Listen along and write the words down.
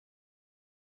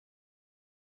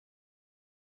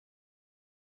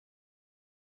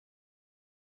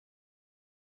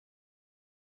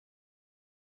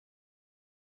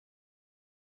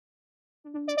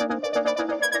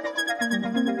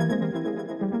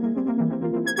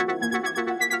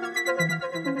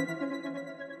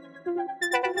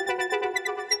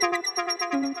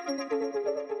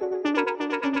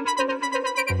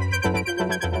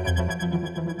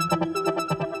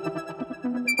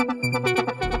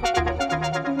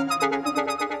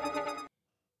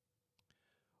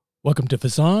Welcome to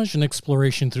Visage, an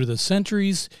exploration through the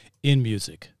centuries in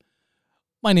music.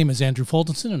 My name is Andrew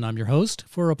Fultonson, and I'm your host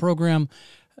for a program.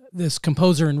 This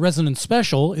Composer in Resonance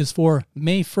special is for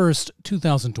May 1st,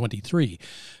 2023.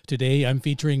 Today I'm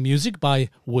featuring music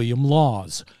by William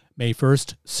Laws, May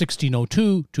 1st,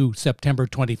 1602 to September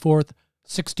 24th,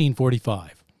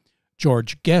 1645.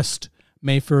 George Guest,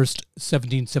 May 1st,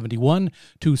 1771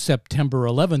 to September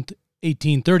 11th,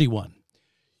 1831.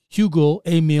 Hugo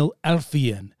Emil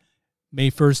Alfvén,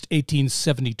 May 1st,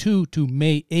 1872 to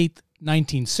May 8th,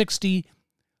 1960.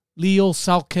 Leo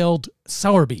Salkeld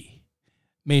Sowerby,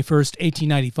 May 1st,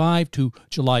 1895 to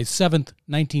July 7th,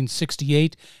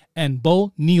 1968. And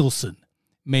Bo Nilsson,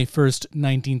 May 1st,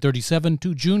 1937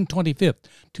 to June 25th,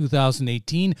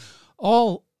 2018.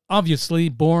 All obviously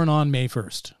born on May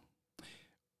 1st.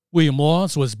 William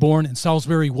Laws was born in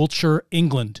Salisbury, Wiltshire,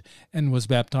 England, and was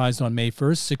baptized on May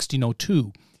 1st,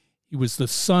 1602. He was the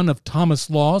son of Thomas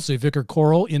Laws, a vicar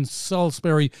choral in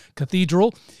Salisbury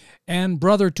Cathedral, and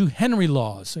brother to Henry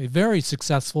Laws, a very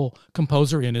successful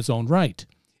composer in his own right.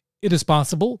 It is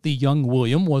possible the young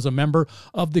William was a member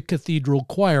of the cathedral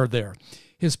choir there.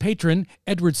 His patron,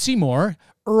 Edward Seymour,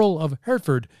 Earl of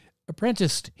Hertford,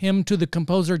 apprenticed him to the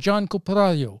composer John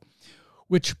Coprayo,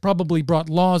 which probably brought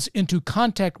Laws into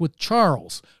contact with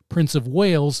Charles, Prince of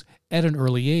Wales, at an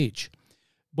early age.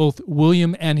 Both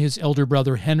William and his elder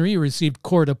brother Henry received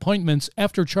court appointments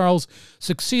after Charles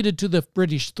succeeded to the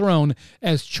British throne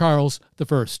as Charles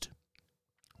I.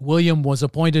 William was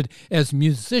appointed as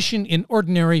musician in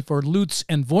ordinary for lutes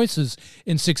and voices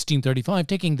in 1635,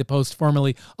 taking the post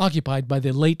formerly occupied by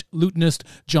the late lutenist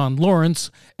John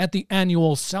Lawrence at the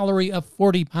annual salary of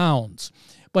 £40,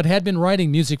 but had been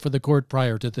writing music for the court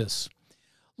prior to this.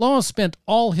 Laws spent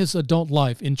all his adult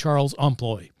life in Charles'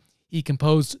 employ. He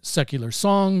composed secular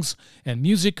songs and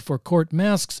music for court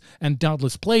masques and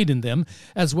doubtless played in them,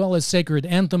 as well as sacred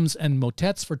anthems and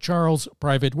motets for Charles'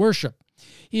 private worship.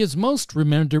 He is most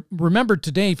remembered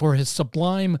today for his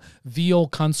sublime viol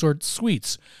consort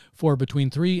suites for between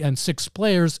 3 and 6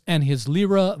 players and his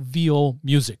lyra viol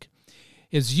music.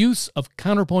 His use of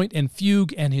counterpoint and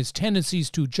fugue and his tendencies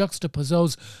to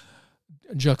juxtapose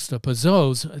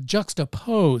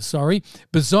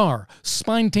bizarre,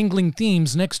 spine-tingling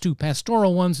themes next to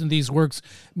pastoral ones in these works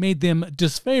made them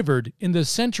disfavored in the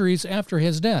centuries after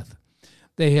his death.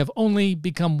 They have only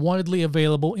become widely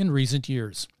available in recent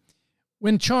years.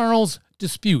 When Charles'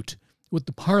 dispute with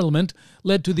the Parliament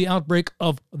led to the outbreak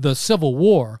of the Civil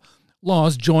War,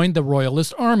 Laws joined the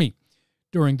Royalist army.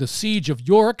 During the Siege of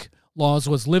York, Laws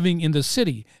was living in the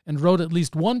city and wrote at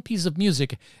least one piece of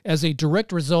music as a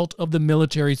direct result of the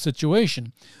military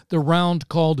situation, the round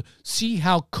called See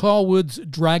How Cawood's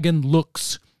Dragon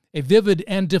Looks, a vivid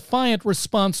and defiant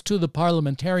response to the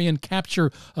parliamentarian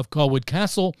capture of Cawood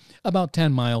Castle, about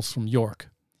 10 miles from York.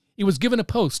 He was given a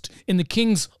post in the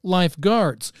King's Life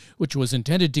Guards, which was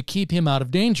intended to keep him out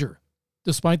of danger.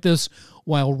 Despite this,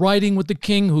 while riding with the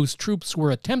king whose troops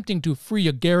were attempting to free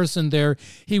a garrison there,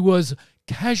 he was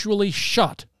casually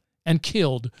shot and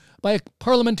killed by a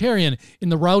parliamentarian in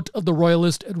the rout of the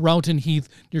Royalists at Rowton Heath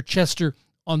near Chester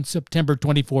on September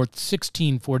 24,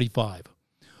 1645.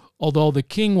 Although the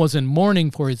king was in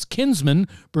mourning for his kinsman,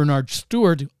 Bernard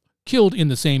Stuart, killed in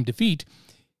the same defeat,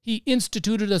 he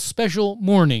instituted a special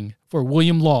mourning for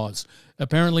William Laws,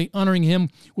 apparently honoring him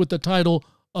with the title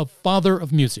of Father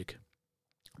of Music.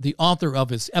 The author of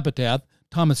his epitaph,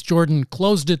 Thomas Jordan,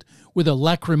 closed it with a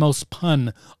lachrymose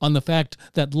pun on the fact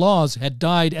that Laws had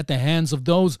died at the hands of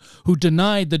those who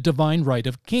denied the divine right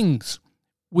of kings.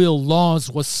 Will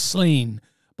Laws was slain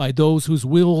by those whose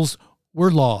wills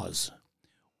were laws.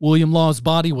 William Laws'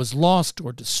 body was lost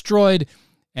or destroyed,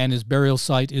 and his burial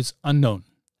site is unknown.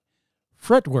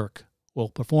 Fretwork will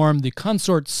perform the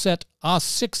consort set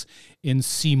A6 in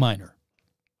C minor.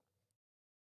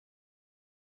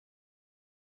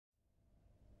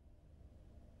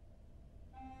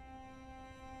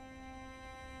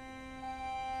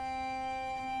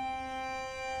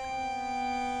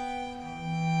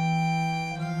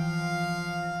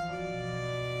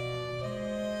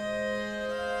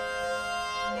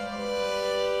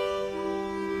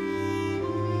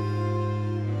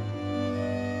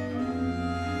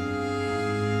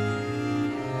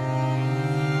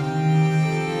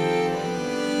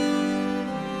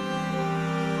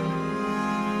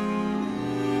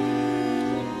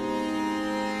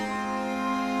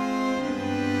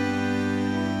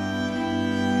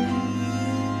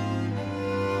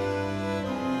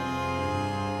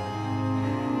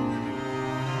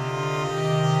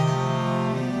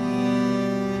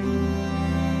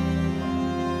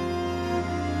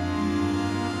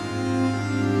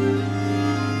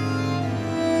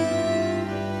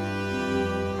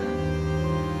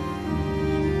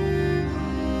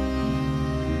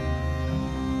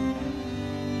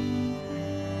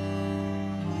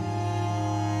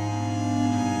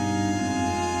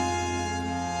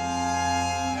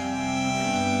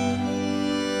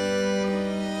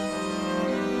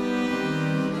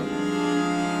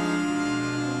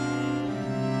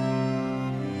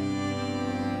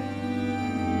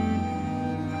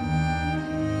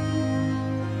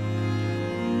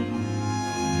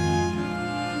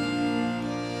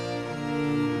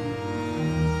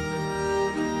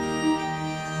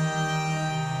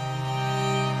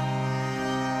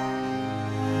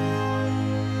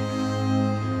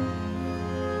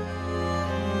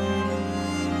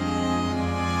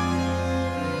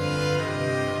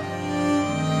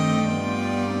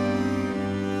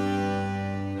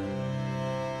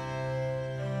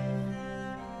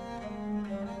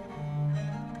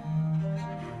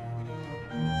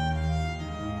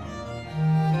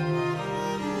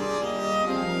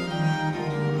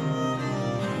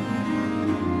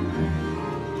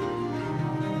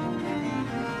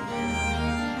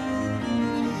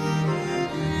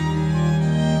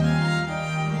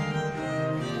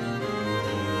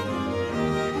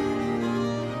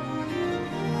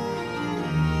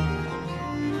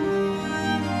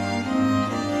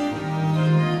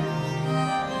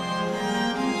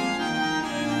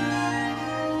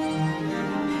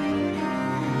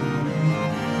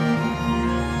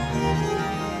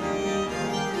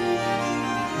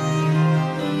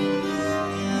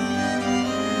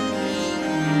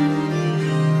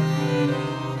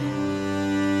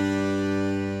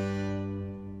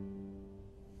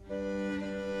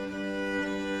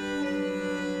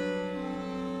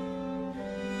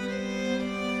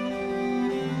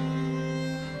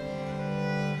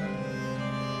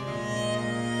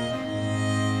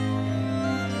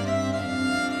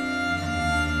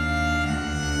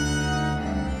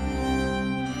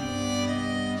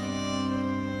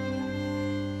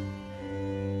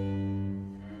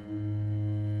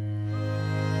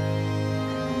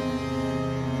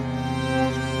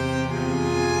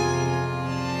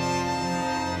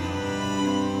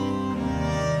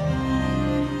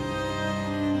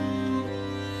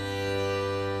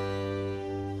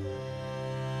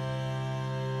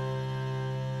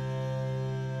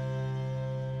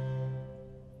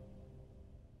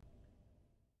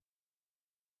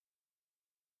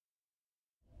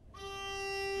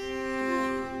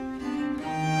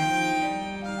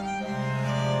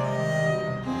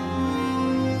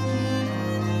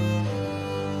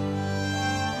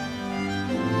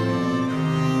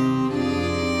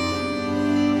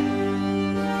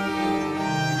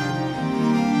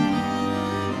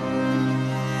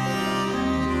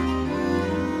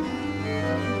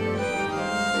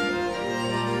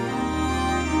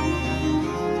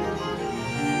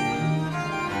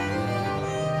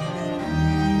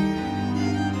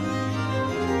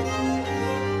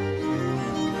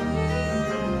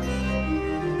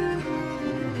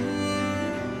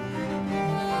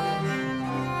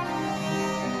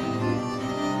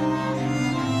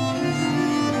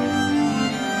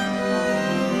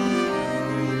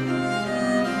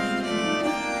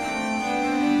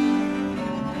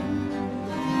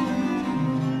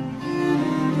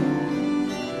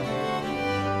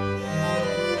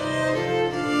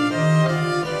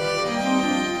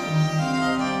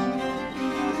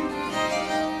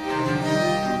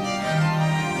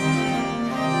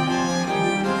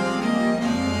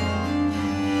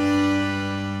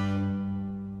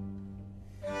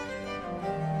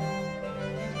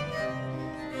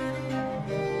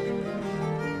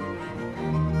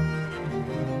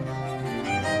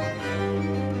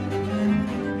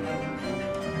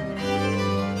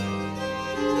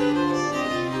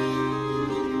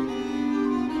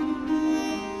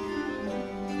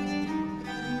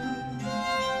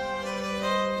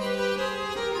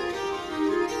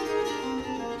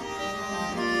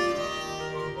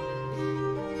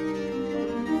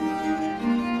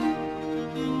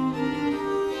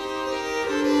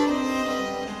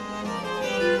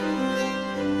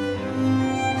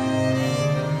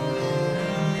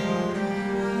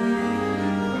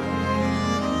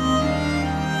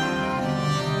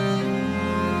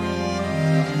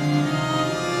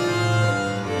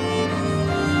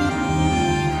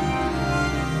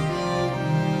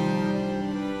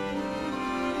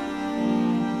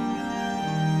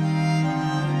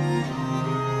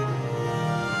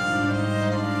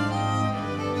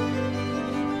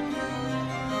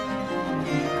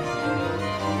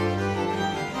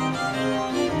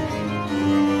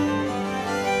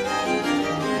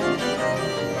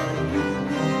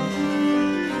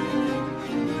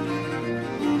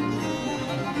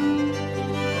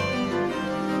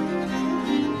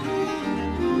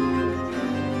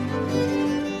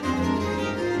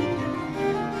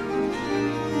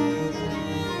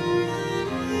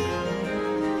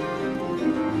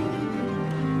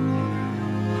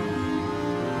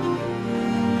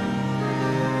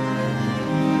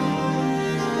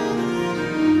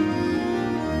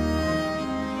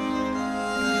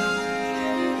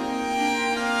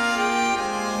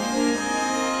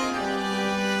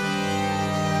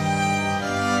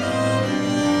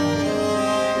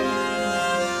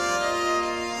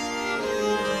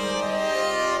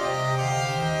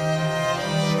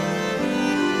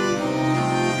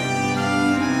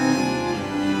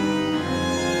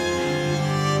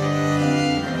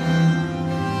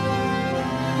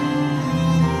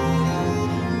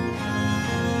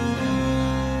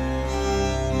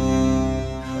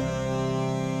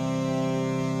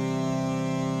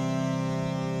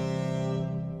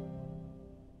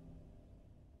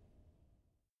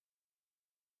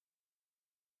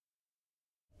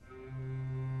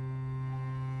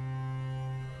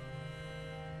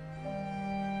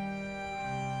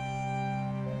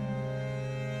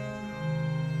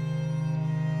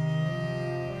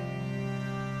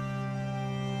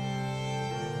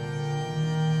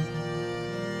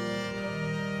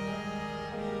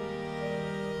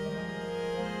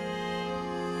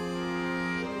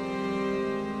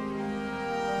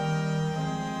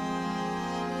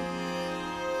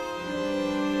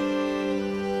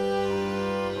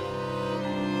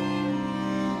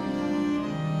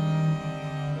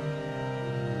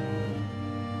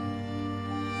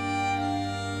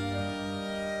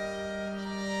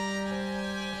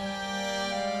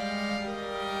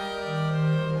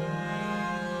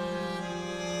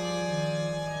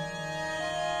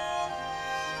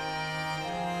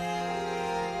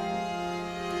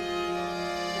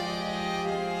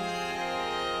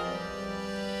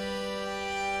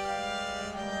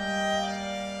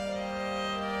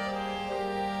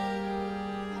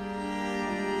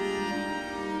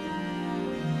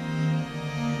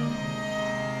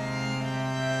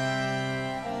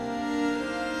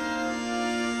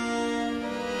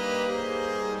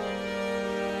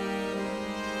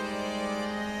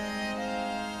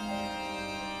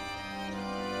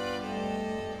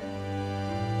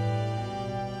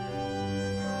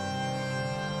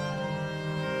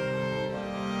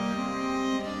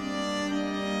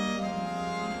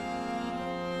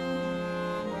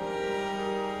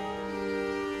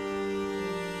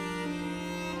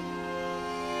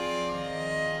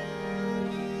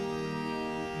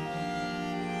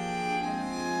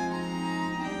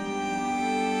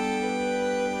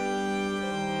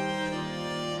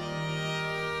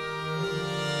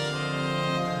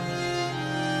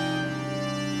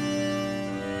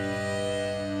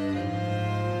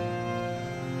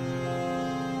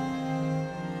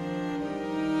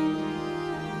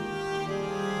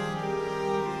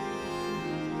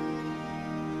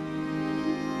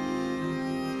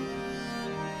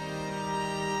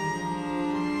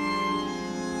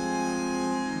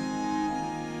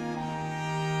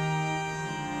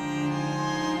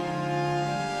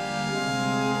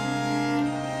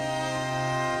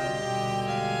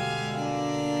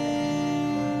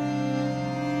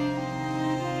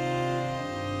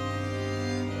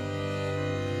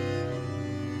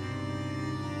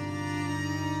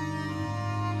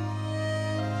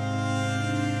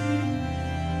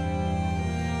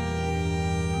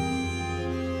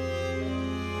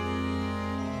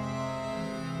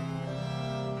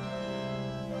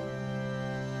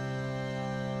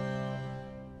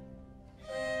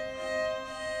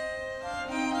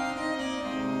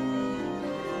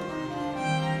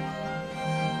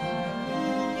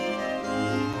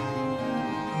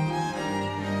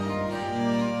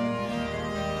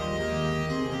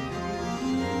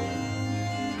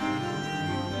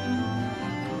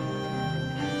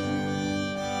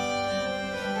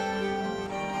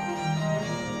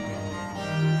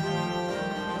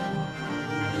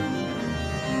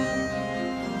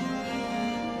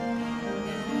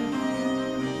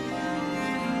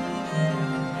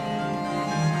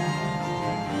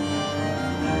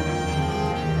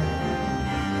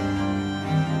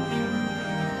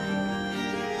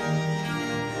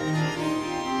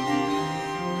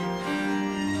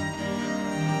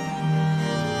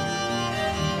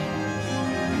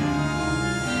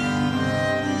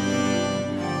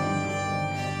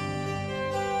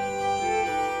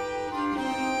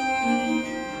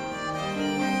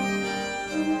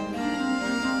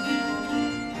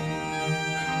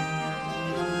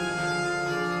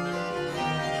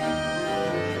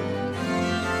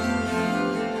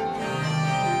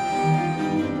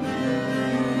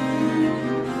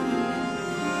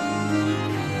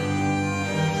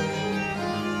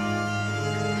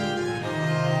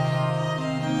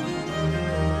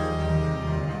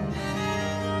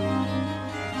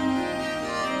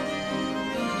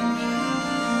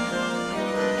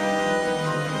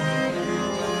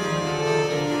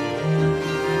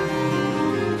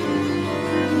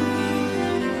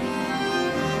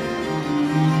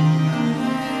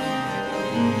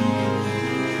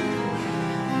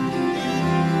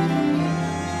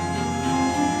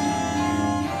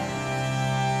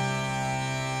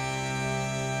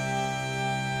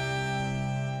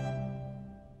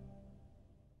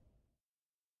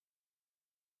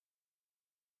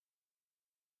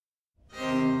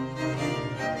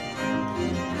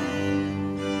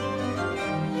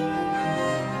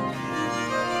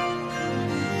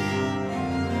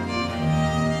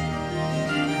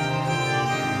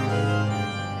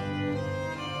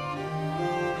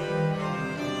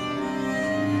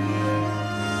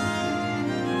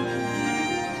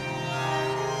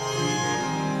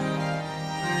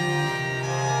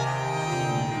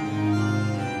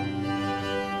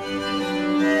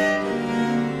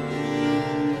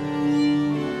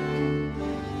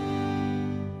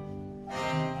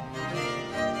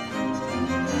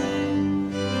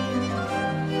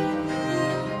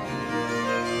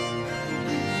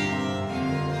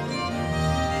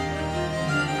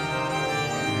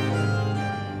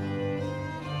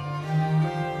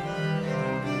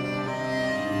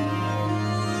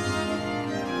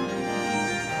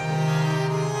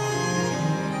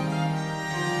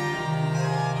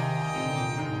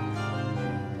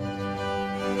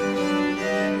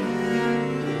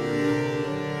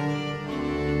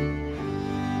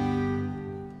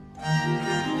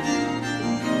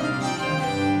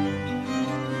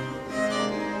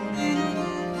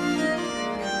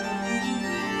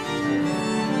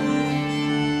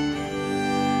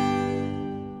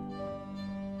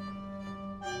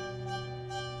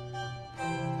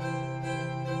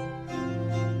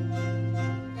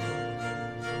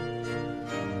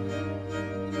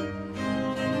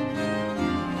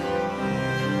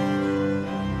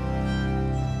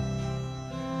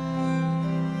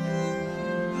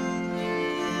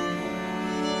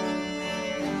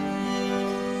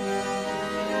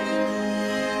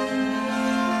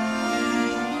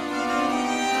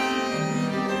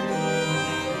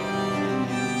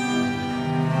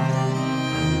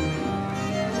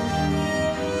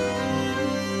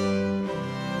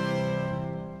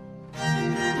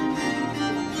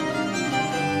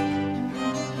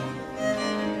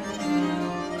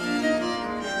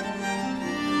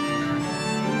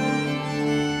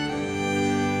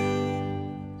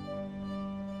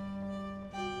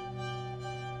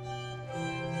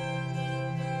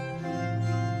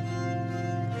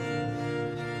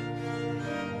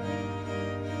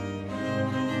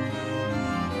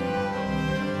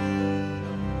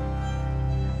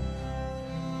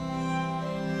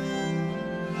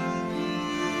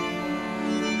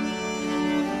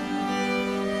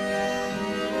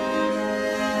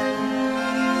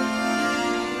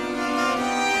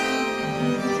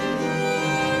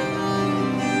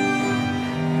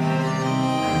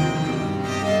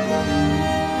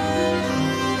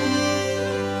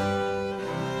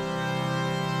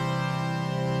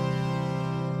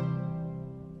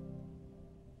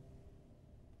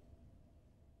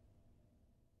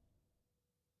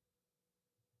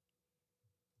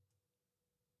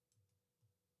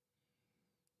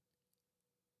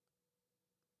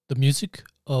 the music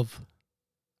of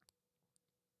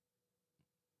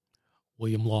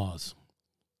William Laws.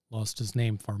 Lost his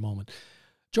name for a moment.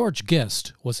 George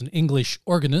Guest was an English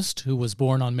organist who was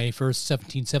born on May 1st,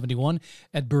 1771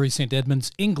 at Bury St.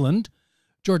 Edmunds, England.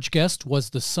 George Guest was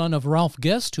the son of Ralph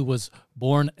Guest, who was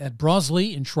born at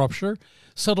Broseley in Shropshire,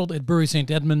 settled at Bury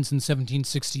St. Edmunds in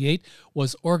 1768,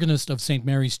 was organist of St.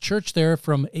 Mary's Church there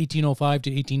from 1805 to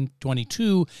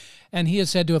 1822, and he is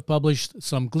said to have published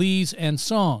some glees and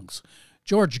songs.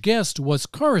 George Guest was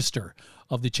chorister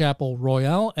of the Chapel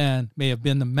Royal and may have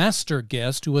been the master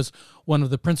Guest, who was one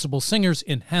of the principal singers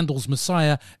in Handel's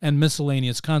Messiah and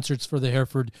miscellaneous concerts for the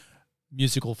Hereford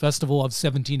Musical Festival of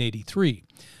 1783.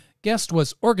 Guest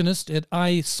was organist at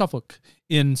Suffolk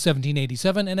in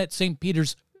 1787 and at St.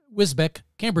 Peter's, Wisbech,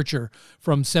 Cambridgeshire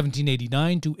from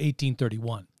 1789 to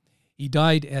 1831. He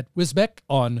died at Wisbech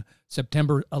on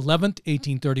September 11,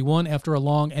 1831, after a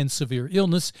long and severe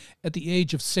illness at the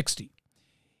age of 60.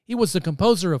 He was the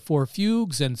composer of 4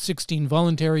 fugues and 16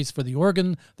 voluntaries for the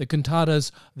organ, the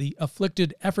cantatas The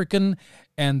Afflicted African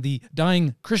and The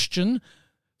Dying Christian,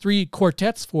 3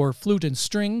 quartets for flute and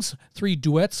strings, 3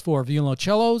 duets for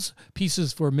violoncellos,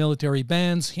 pieces for military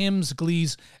bands, hymns,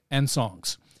 glees, and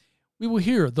songs. We will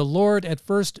hear The Lord at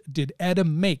First Did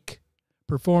Adam Make,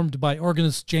 performed by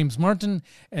organist James Martin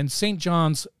and St.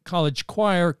 John's College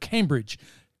Choir, Cambridge,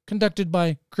 conducted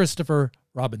by Christopher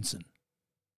Robinson.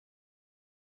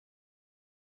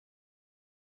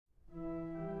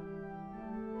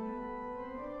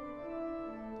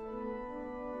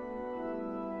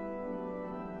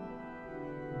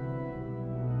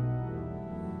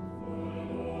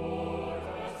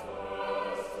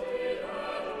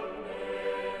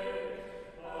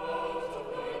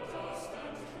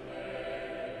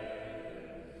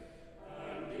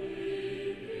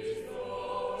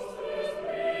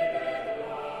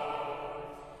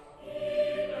 He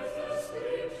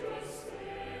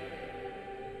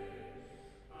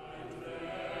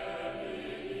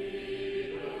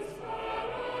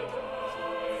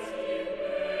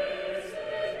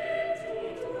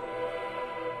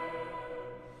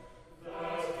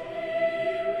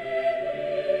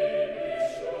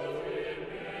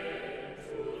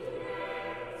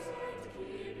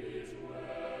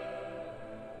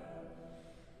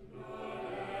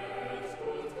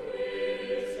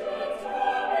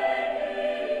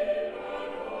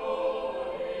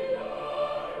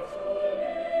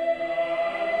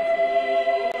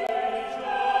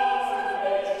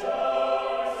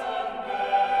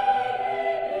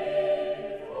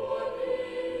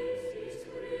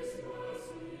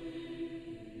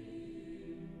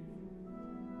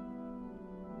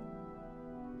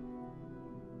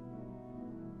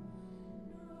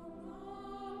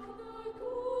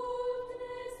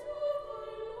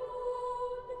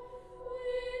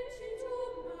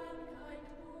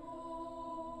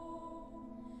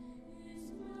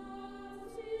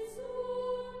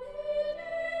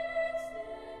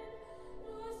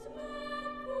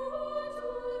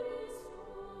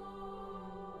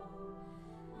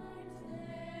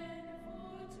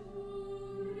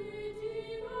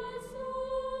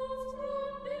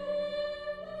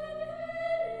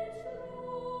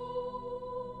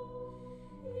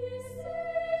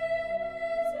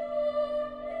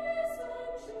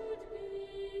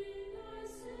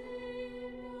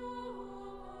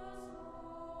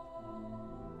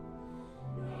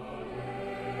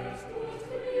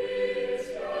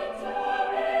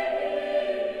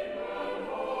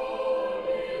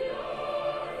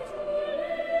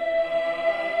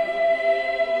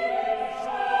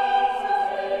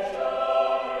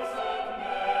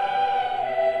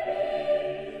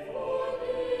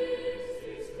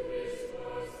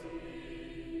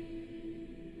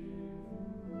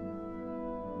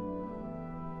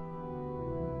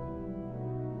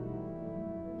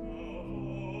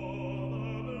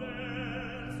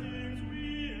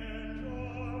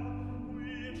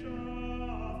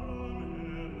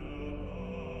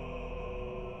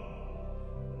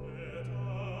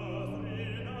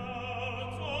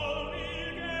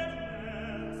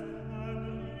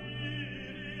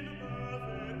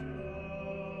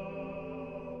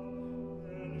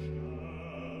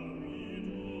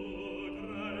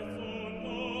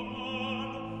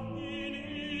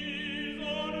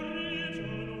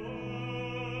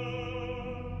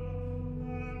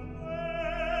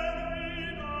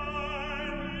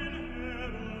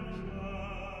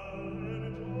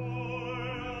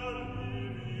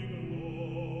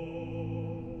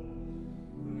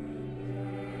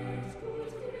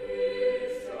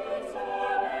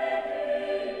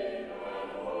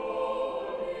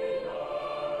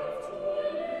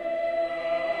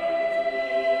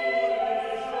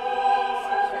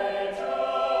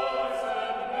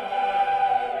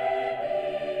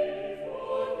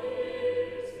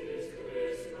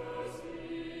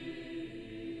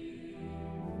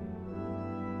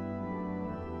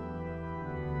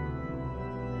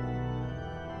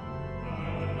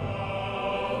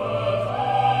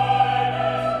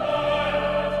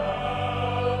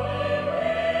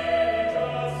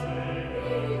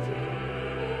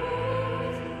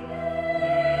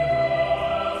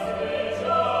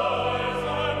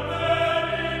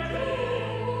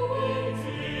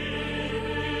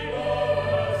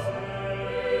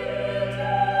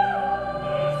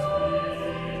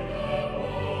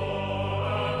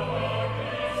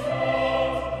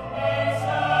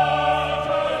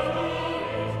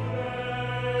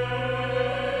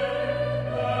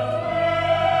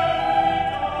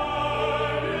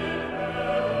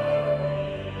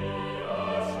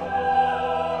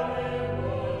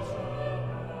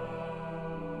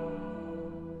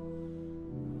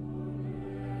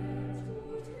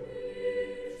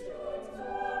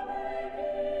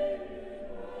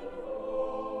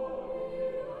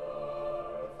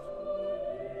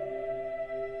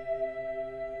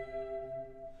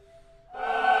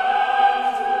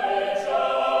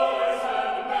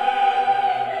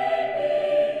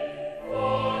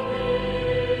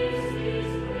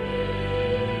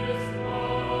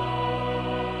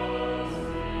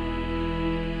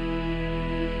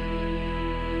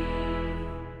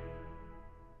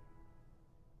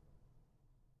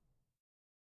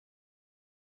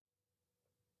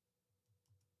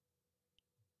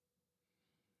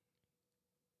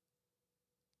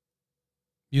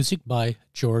Music by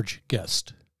George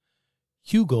Guest.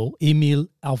 Hugo Emil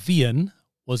Alfvén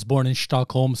was born in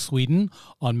Stockholm, Sweden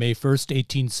on May 1st,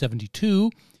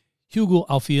 1872. Hugo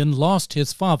Alfvén lost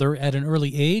his father at an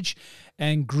early age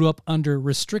and grew up under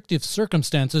restrictive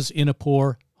circumstances in a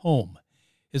poor home.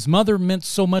 His mother meant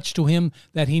so much to him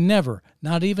that he never,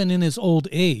 not even in his old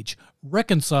age,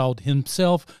 reconciled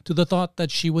himself to the thought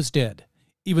that she was dead,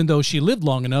 even though she lived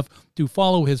long enough to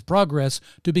follow his progress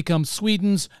to become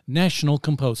Sweden's national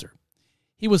composer.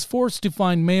 He was forced to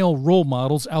find male role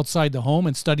models outside the home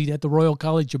and studied at the Royal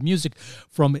College of Music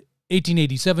from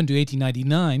 1887 to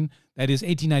 1899, that is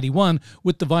 1891,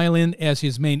 with the violin as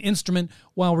his main instrument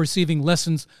while receiving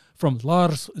lessons from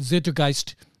Lars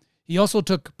Zettergeist. He also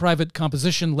took private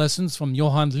composition lessons from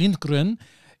Johan Lindgren,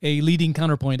 a leading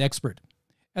counterpoint expert.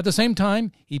 At the same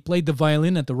time, he played the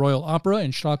violin at the Royal Opera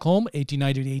in Stockholm,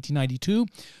 1890 to 1892.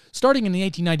 Starting in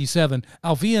 1897,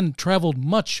 Alfvén traveled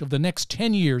much of the next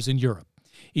 10 years in Europe.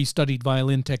 He studied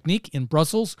violin technique in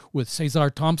Brussels with Cesar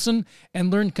Thompson and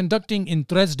learned conducting in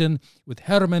Dresden with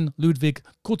Hermann Ludwig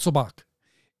Kutzbach.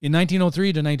 In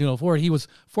 1903 to 1904, he was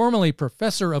formerly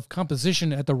professor of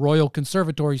composition at the Royal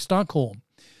Conservatory, Stockholm.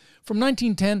 From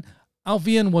 1910,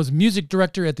 Alfvén was music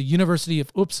director at the University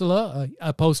of Uppsala,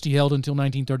 a post he held until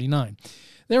 1939.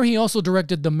 There he also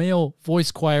directed the male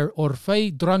voice choir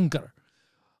Orfei Dranger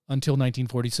until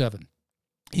 1947.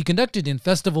 He conducted in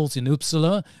festivals in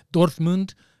Uppsala,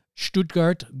 Dortmund,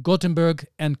 Stuttgart, Gothenburg,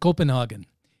 and Copenhagen.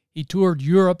 He toured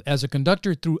Europe as a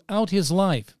conductor throughout his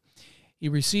life. He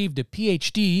received a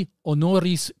Ph.D.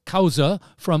 honoris causa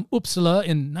from Uppsala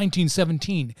in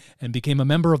 1917 and became a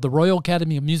member of the Royal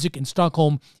Academy of Music in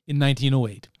Stockholm in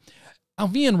 1908.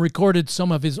 Alfvén recorded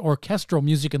some of his orchestral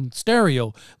music in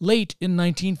stereo late in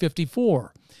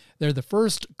 1954. They're the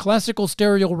first classical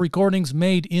stereo recordings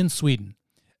made in Sweden.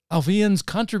 Alfvén's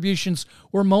contributions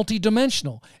were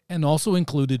multidimensional and also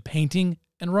included painting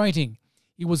and writing.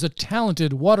 He was a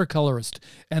talented watercolorist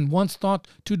and once thought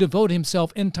to devote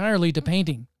himself entirely to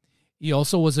painting. He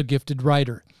also was a gifted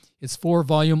writer. His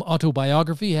 4-volume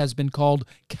autobiography has been called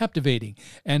captivating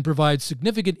and provides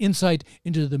significant insight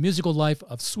into the musical life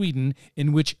of Sweden,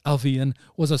 in which Alfvén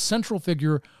was a central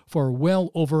figure for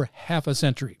well over half a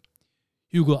century.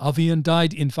 Hugo Alfvén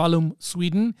died in Falun,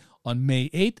 Sweden on May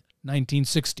 8,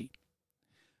 1960.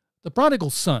 The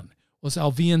Prodigal Son was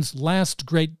Alfvén's last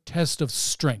great test of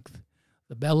strength.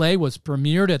 The ballet was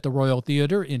premiered at the Royal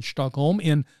Theatre in Stockholm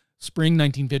in spring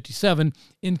 1957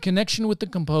 in connection with the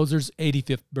composer's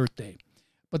 85th birthday.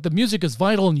 But the music is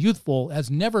vital and youthful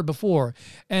as never before,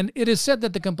 and it is said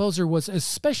that the composer was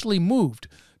especially moved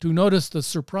to notice the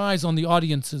surprise on the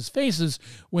audience's faces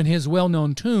when his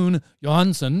well-known tune,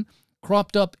 Johansson,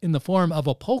 cropped up in the form of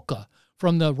a polka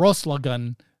from the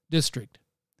Roslagen district.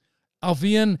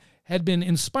 Alfvén had been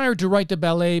inspired to write the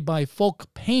ballet by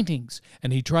folk paintings,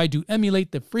 and he tried to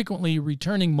emulate the frequently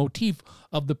returning motif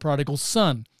of the prodigal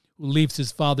son, who leaves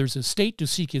his father's estate to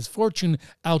seek his fortune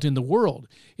out in the world,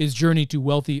 his journey to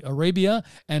wealthy Arabia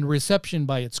and reception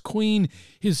by its queen,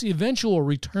 his eventual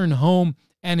return home,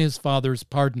 and his father's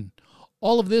pardon.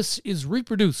 All of this is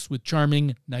reproduced with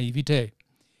charming naivete.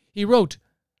 He wrote,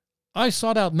 "I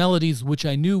sought out melodies which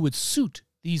I knew would suit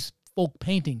these folk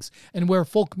paintings, and where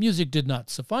folk music did not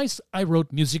suffice, I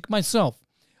wrote music myself.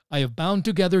 I have bound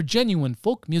together genuine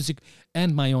folk music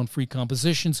and my own free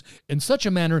compositions in such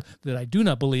a manner that I do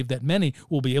not believe that many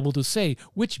will be able to say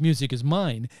which music is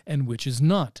mine and which is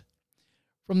not."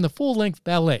 From the full-length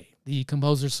ballet, the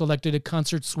composer selected a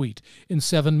concert suite in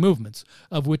 7 movements,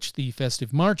 of which the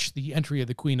festive march, the entry of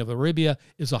the Queen of Arabia,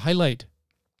 is a highlight.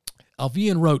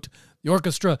 Alfvén wrote, "The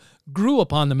orchestra grew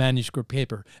upon the manuscript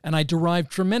paper, and I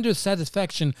derived tremendous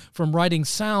satisfaction from writing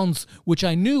sounds which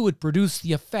I knew would produce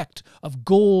the effect of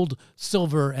gold,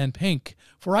 silver, and pink,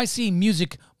 for I see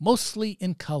music mostly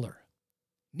in color."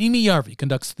 Nimi Järvi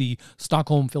conducts the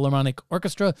Stockholm Philharmonic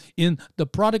Orchestra in The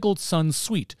Prodigal Son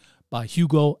Suite by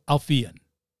Hugo Alfvén.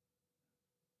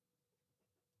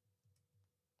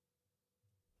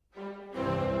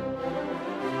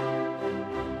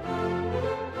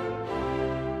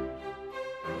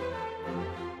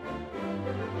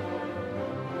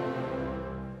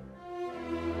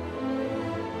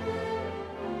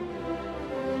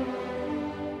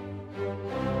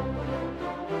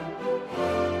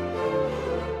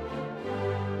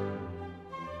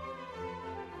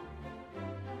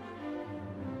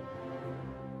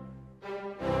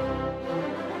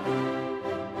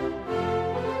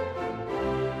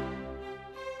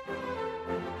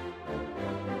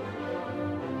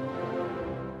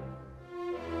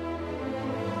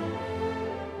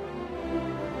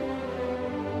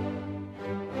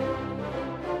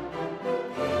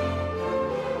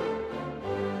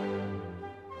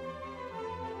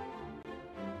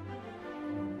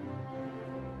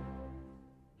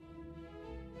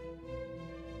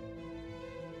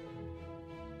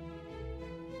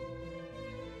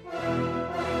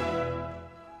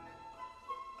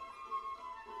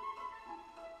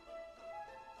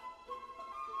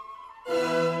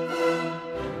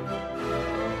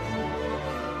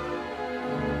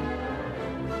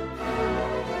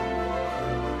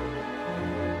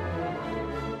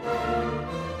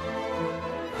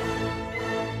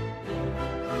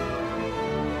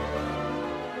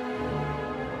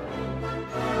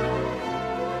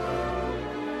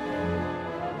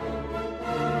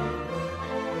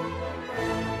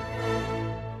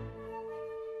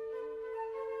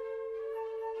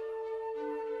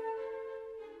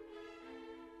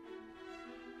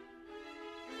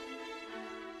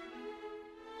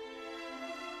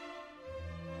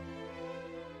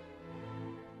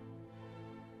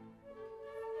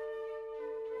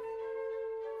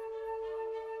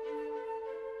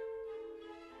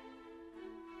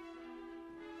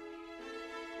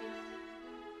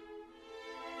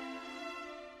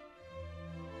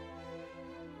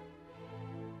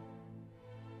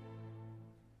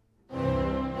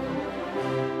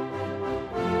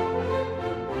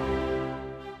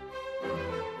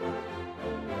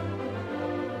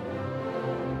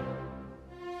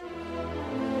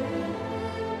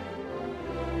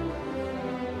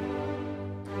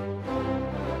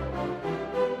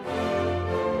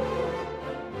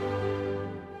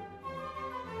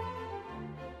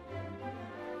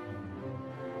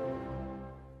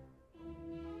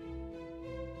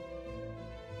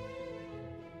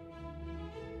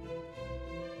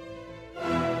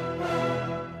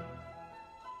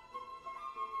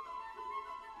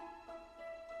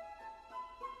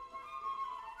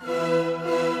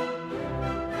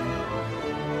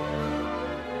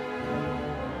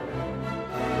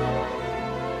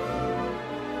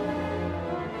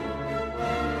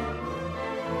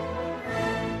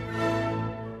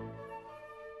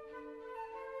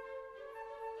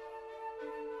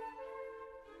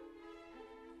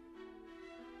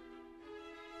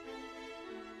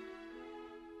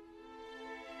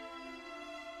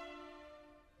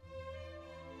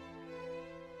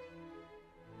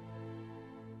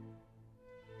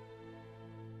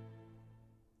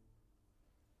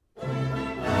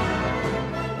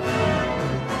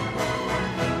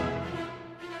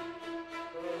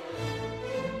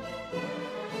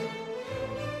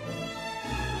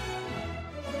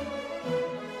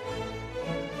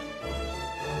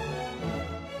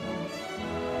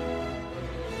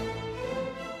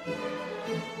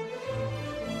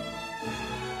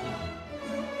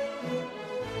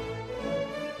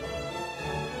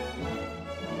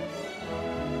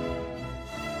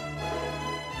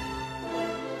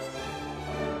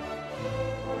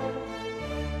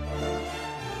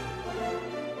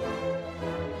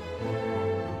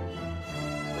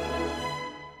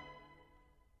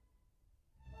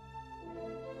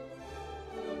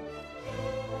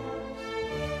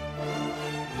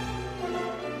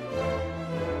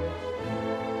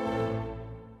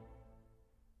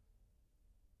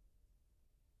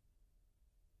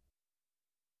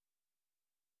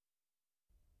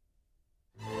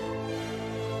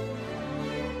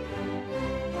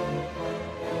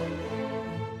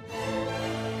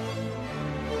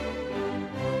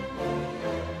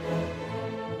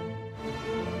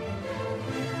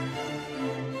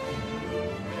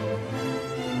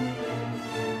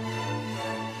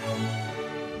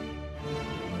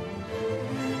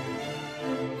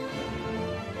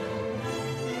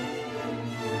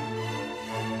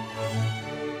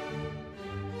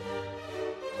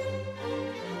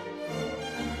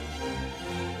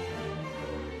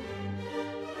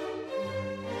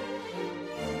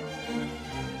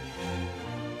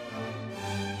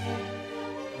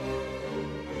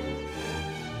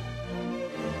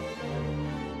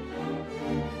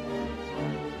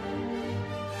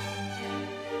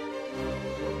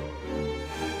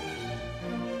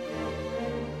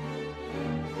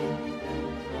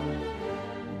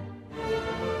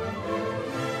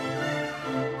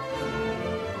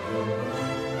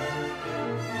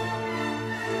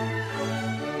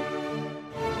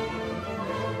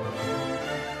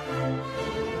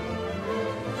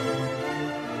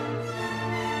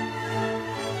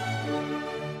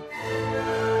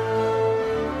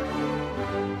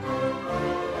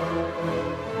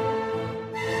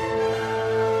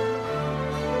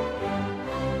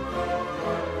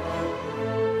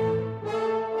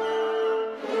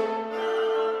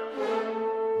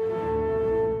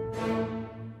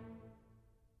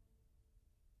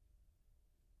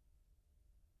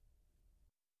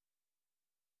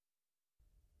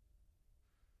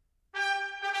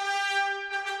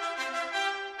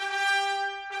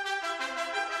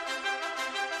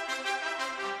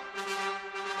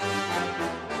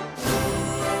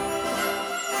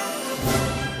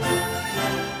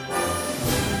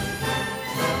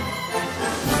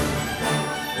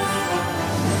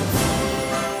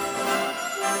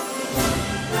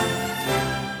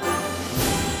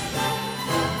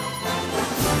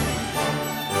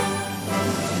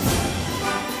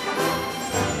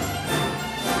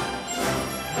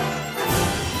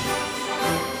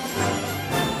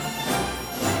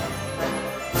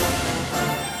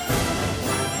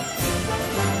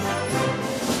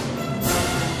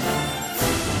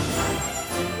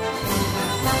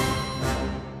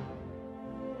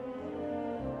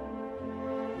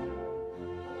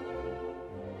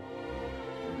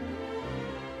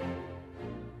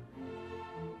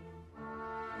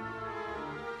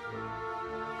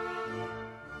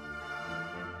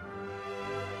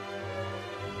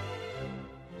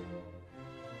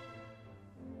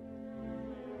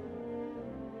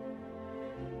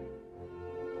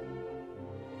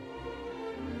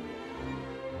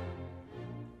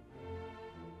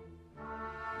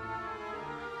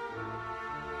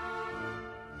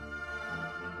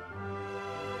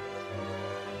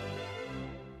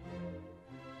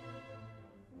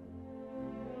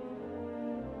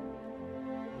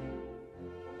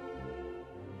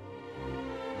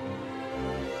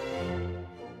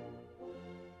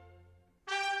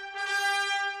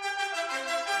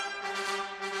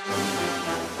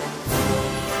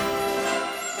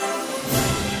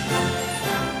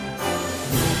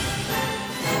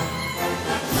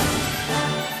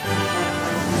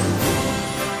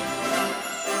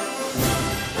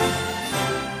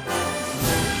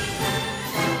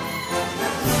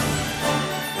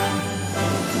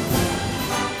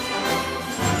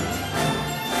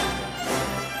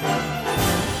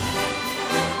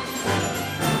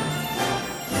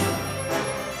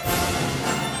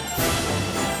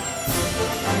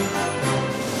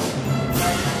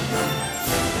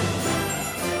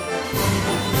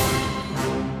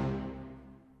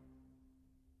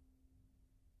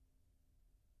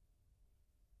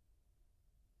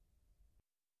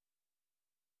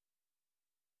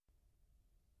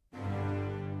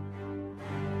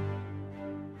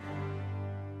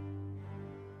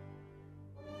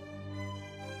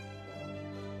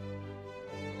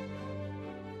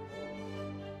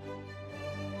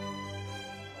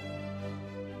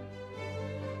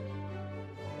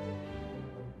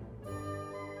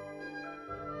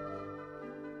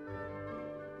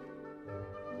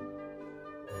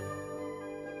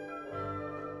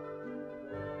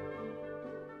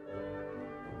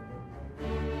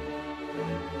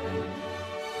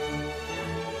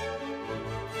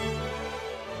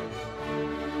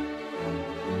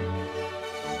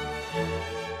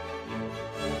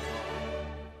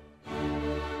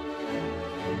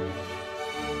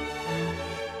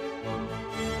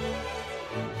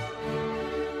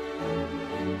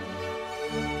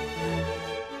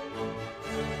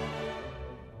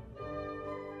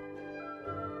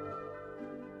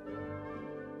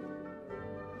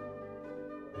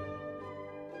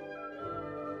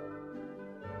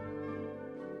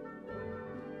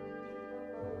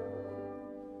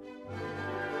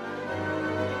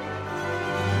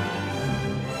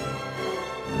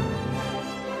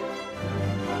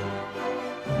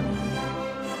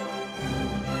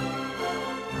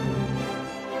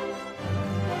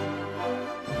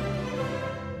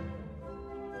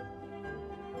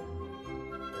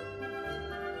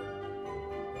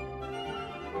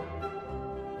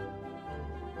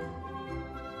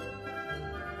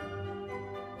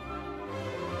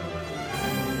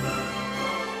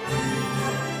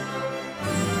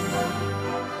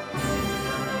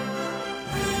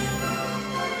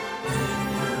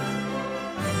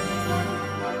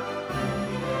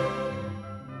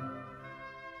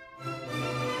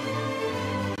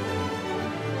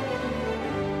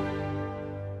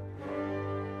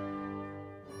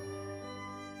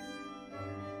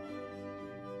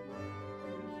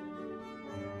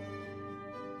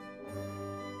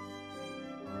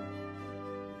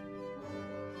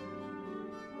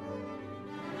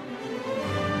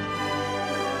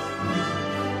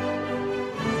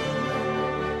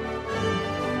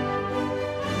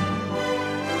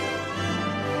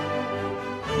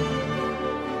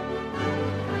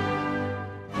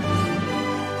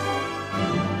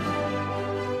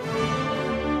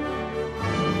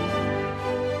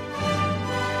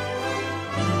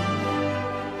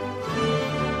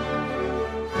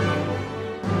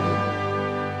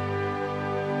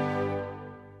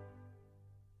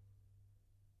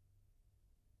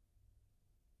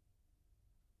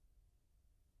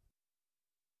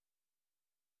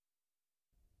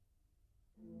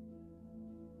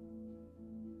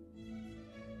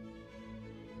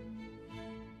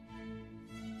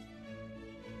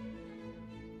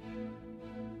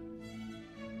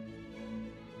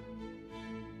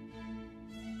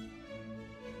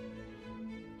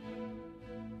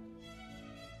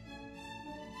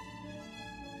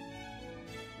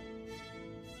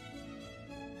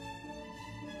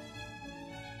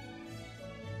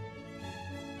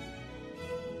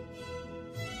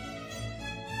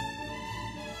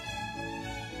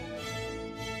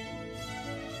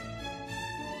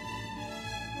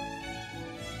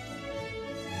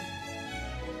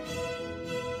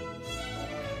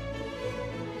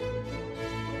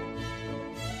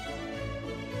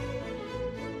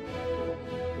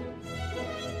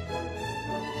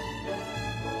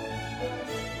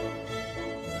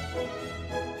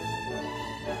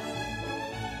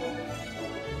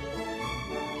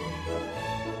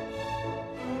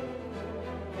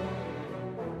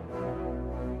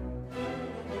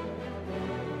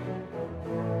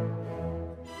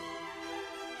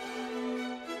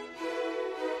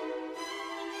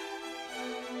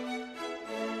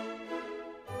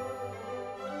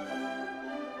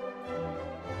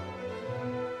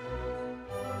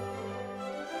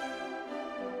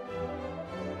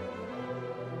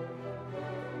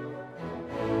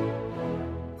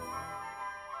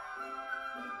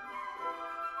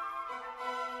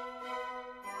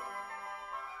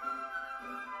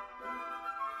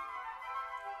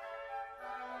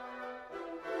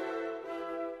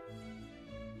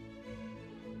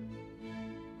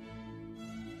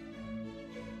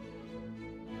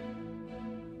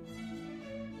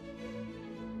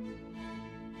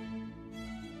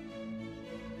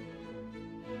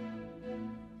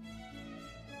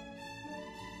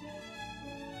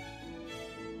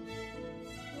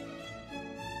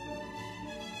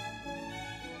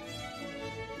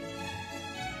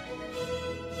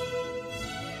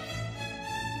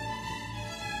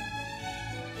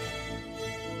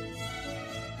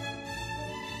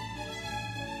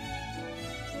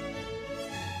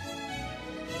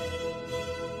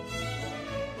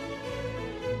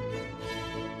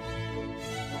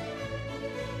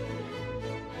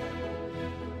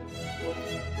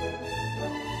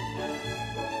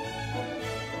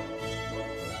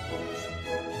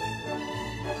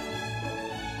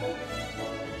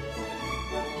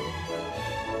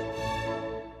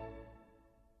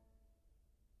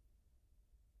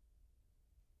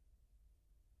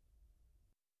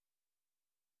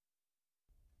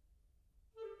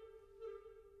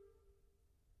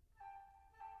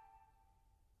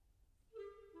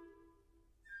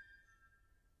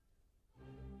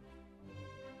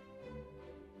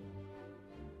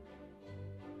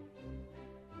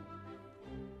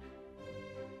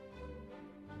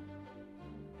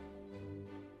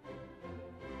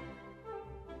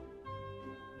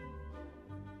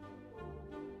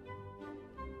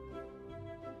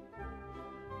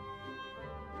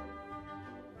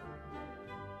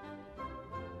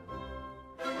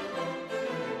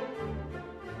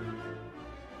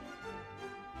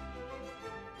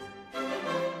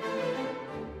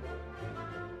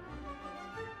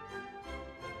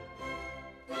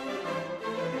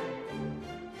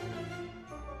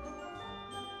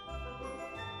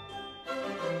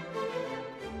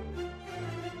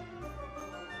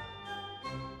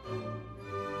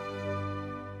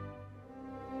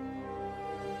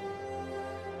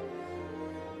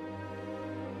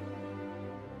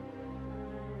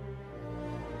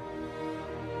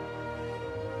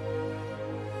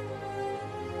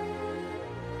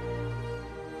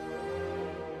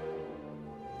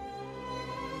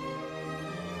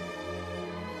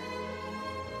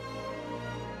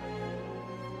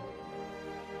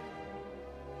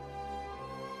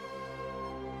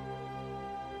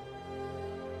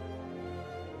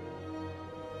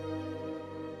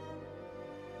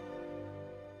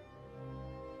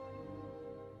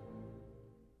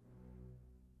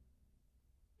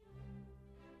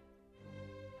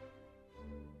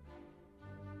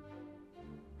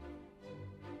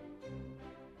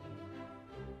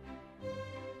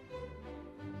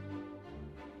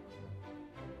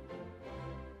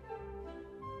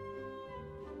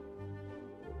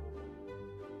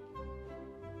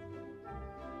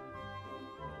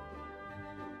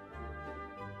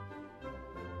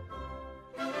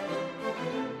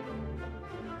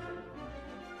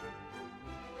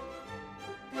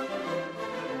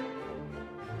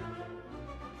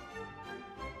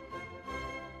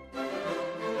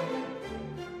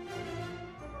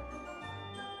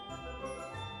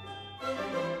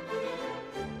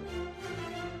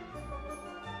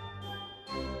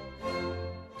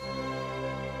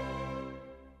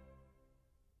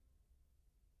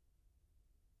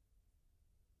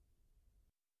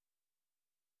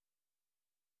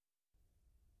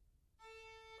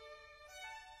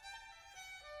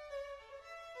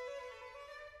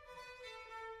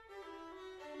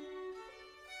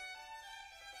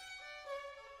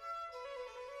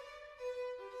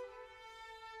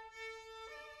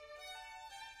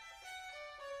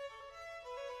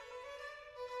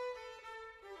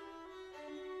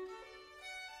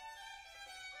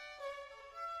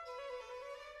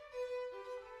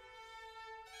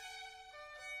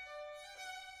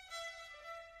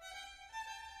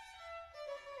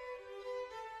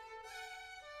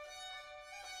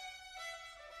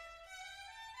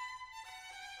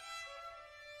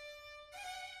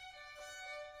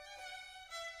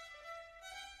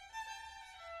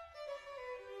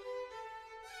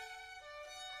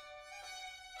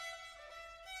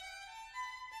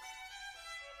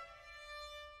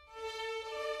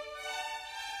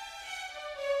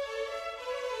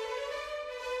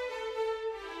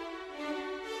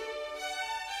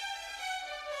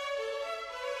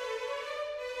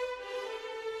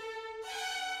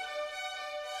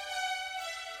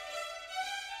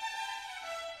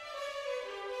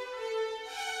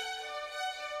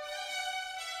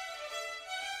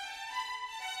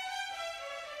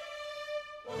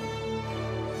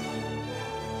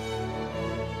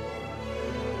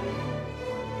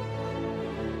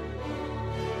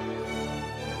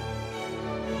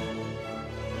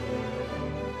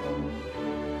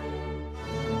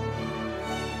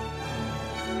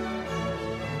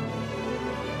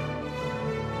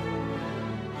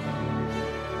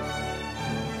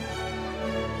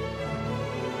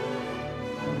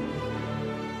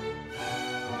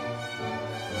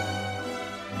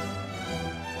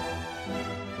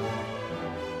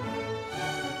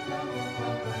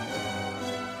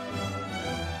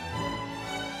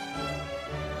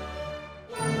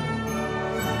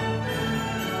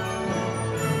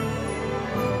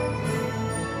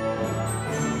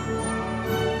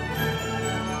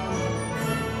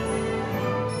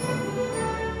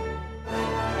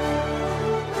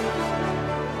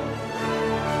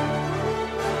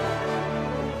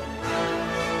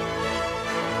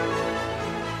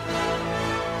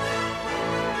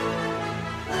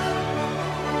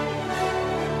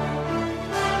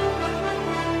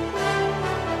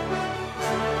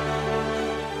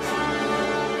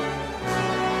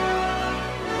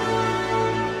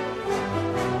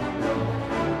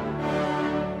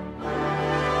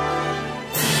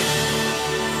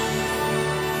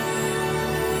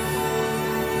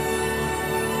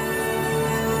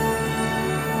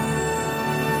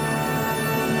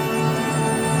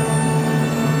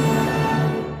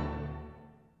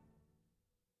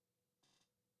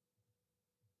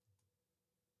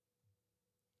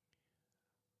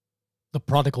 The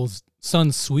Prodigal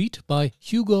Son Suite by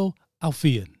Hugo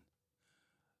Alfvén.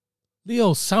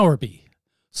 Leo Sowerby,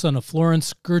 son of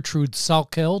Florence Gertrude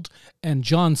Salkeld and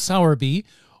John Sowerby,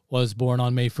 was born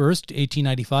on May 1st,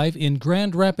 1895, in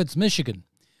Grand Rapids, Michigan.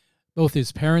 Both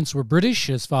his parents were British,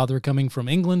 his father coming from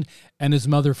England and his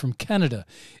mother from Canada.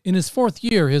 In his 4th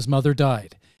year, his mother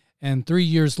died, and 3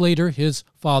 years later, his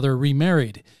father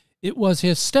remarried. It was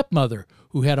his stepmother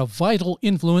who had a vital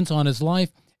influence on his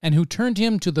life and who turned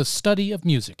him to the study of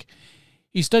music.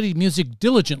 He studied music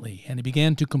diligently, and he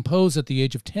began to compose at the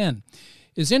age of 10.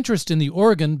 His interest in the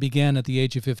organ began at the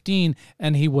age of 15,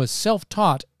 and he was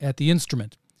self-taught at the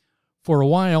instrument. For a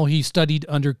while, he studied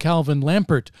under Calvin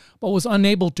Lampert, but was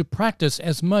unable to practice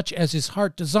as much as his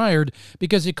heart desired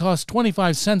because it cost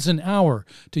 25 cents an hour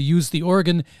to use the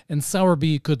organ, and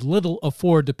Sowerby could little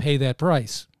afford to pay that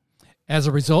price. As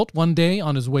a result, one day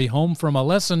on his way home from a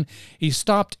lesson, he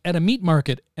stopped at a meat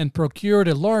market and procured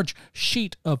a large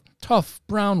sheet of tough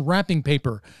brown wrapping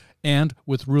paper and,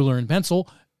 with ruler and pencil,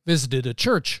 visited a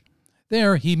church.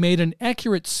 There he made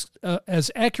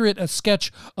as accurate a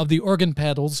sketch of the organ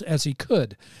pedals as he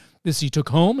could. This he took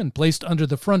home and placed under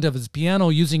the front of his piano,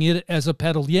 using it as a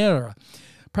pedaliera,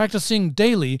 practicing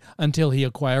daily until he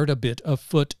acquired a bit of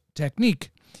foot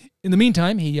technique. In the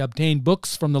meantime, he obtained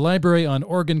books from the library on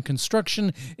organ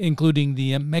construction, including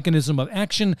the mechanism of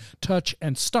action, touch,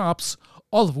 and stops,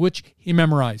 all of which he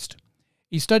memorized.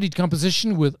 He studied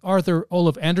composition with Arthur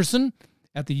Olaf Anderson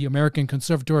at the American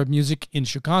Conservatory of Music in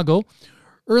Chicago.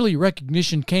 Early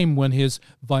recognition came when his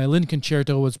violin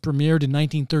concerto was premiered in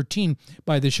 1913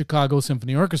 by the Chicago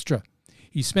Symphony Orchestra.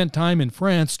 He spent time in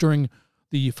France during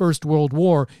the First World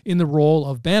War in the role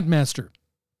of bandmaster.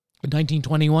 In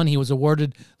 1921, he was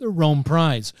awarded the Rome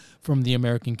Prize from the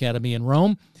American Academy in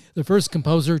Rome, the first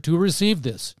composer to receive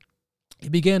this. He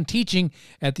began teaching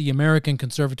at the American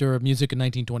Conservatory of Music in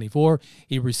 1924.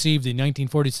 He received the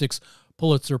 1946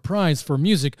 Pulitzer Prize for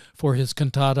Music for his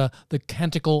cantata, The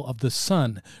Canticle of the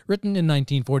Sun, written in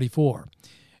 1944.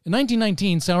 In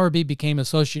 1919, Sowerby became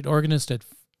associate organist at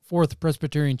Fourth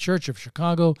Presbyterian Church of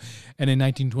Chicago, and in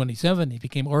 1927 he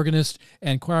became organist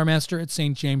and choirmaster at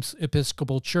St. James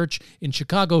Episcopal Church in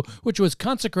Chicago, which was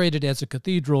consecrated as a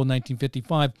cathedral in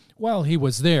 1955 while he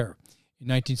was there. In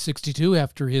 1962,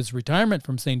 after his retirement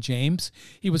from St. James,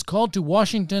 he was called to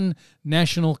Washington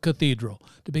National Cathedral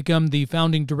to become the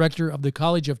founding director of the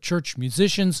College of Church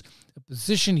Musicians, a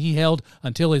position he held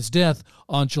until his death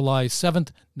on July 7,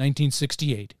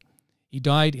 1968. He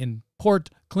died in Port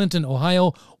Clinton,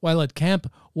 Ohio, while at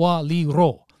Camp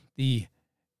Wa-Li-Ro, the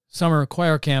summer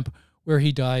choir camp where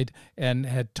he died and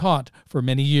had taught for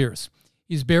many years.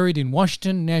 He's buried in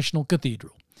Washington National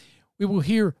Cathedral. We will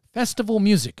hear festival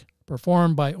music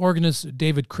performed by organist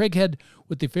David Craighead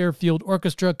with the Fairfield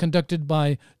Orchestra, conducted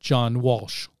by John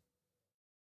Walsh.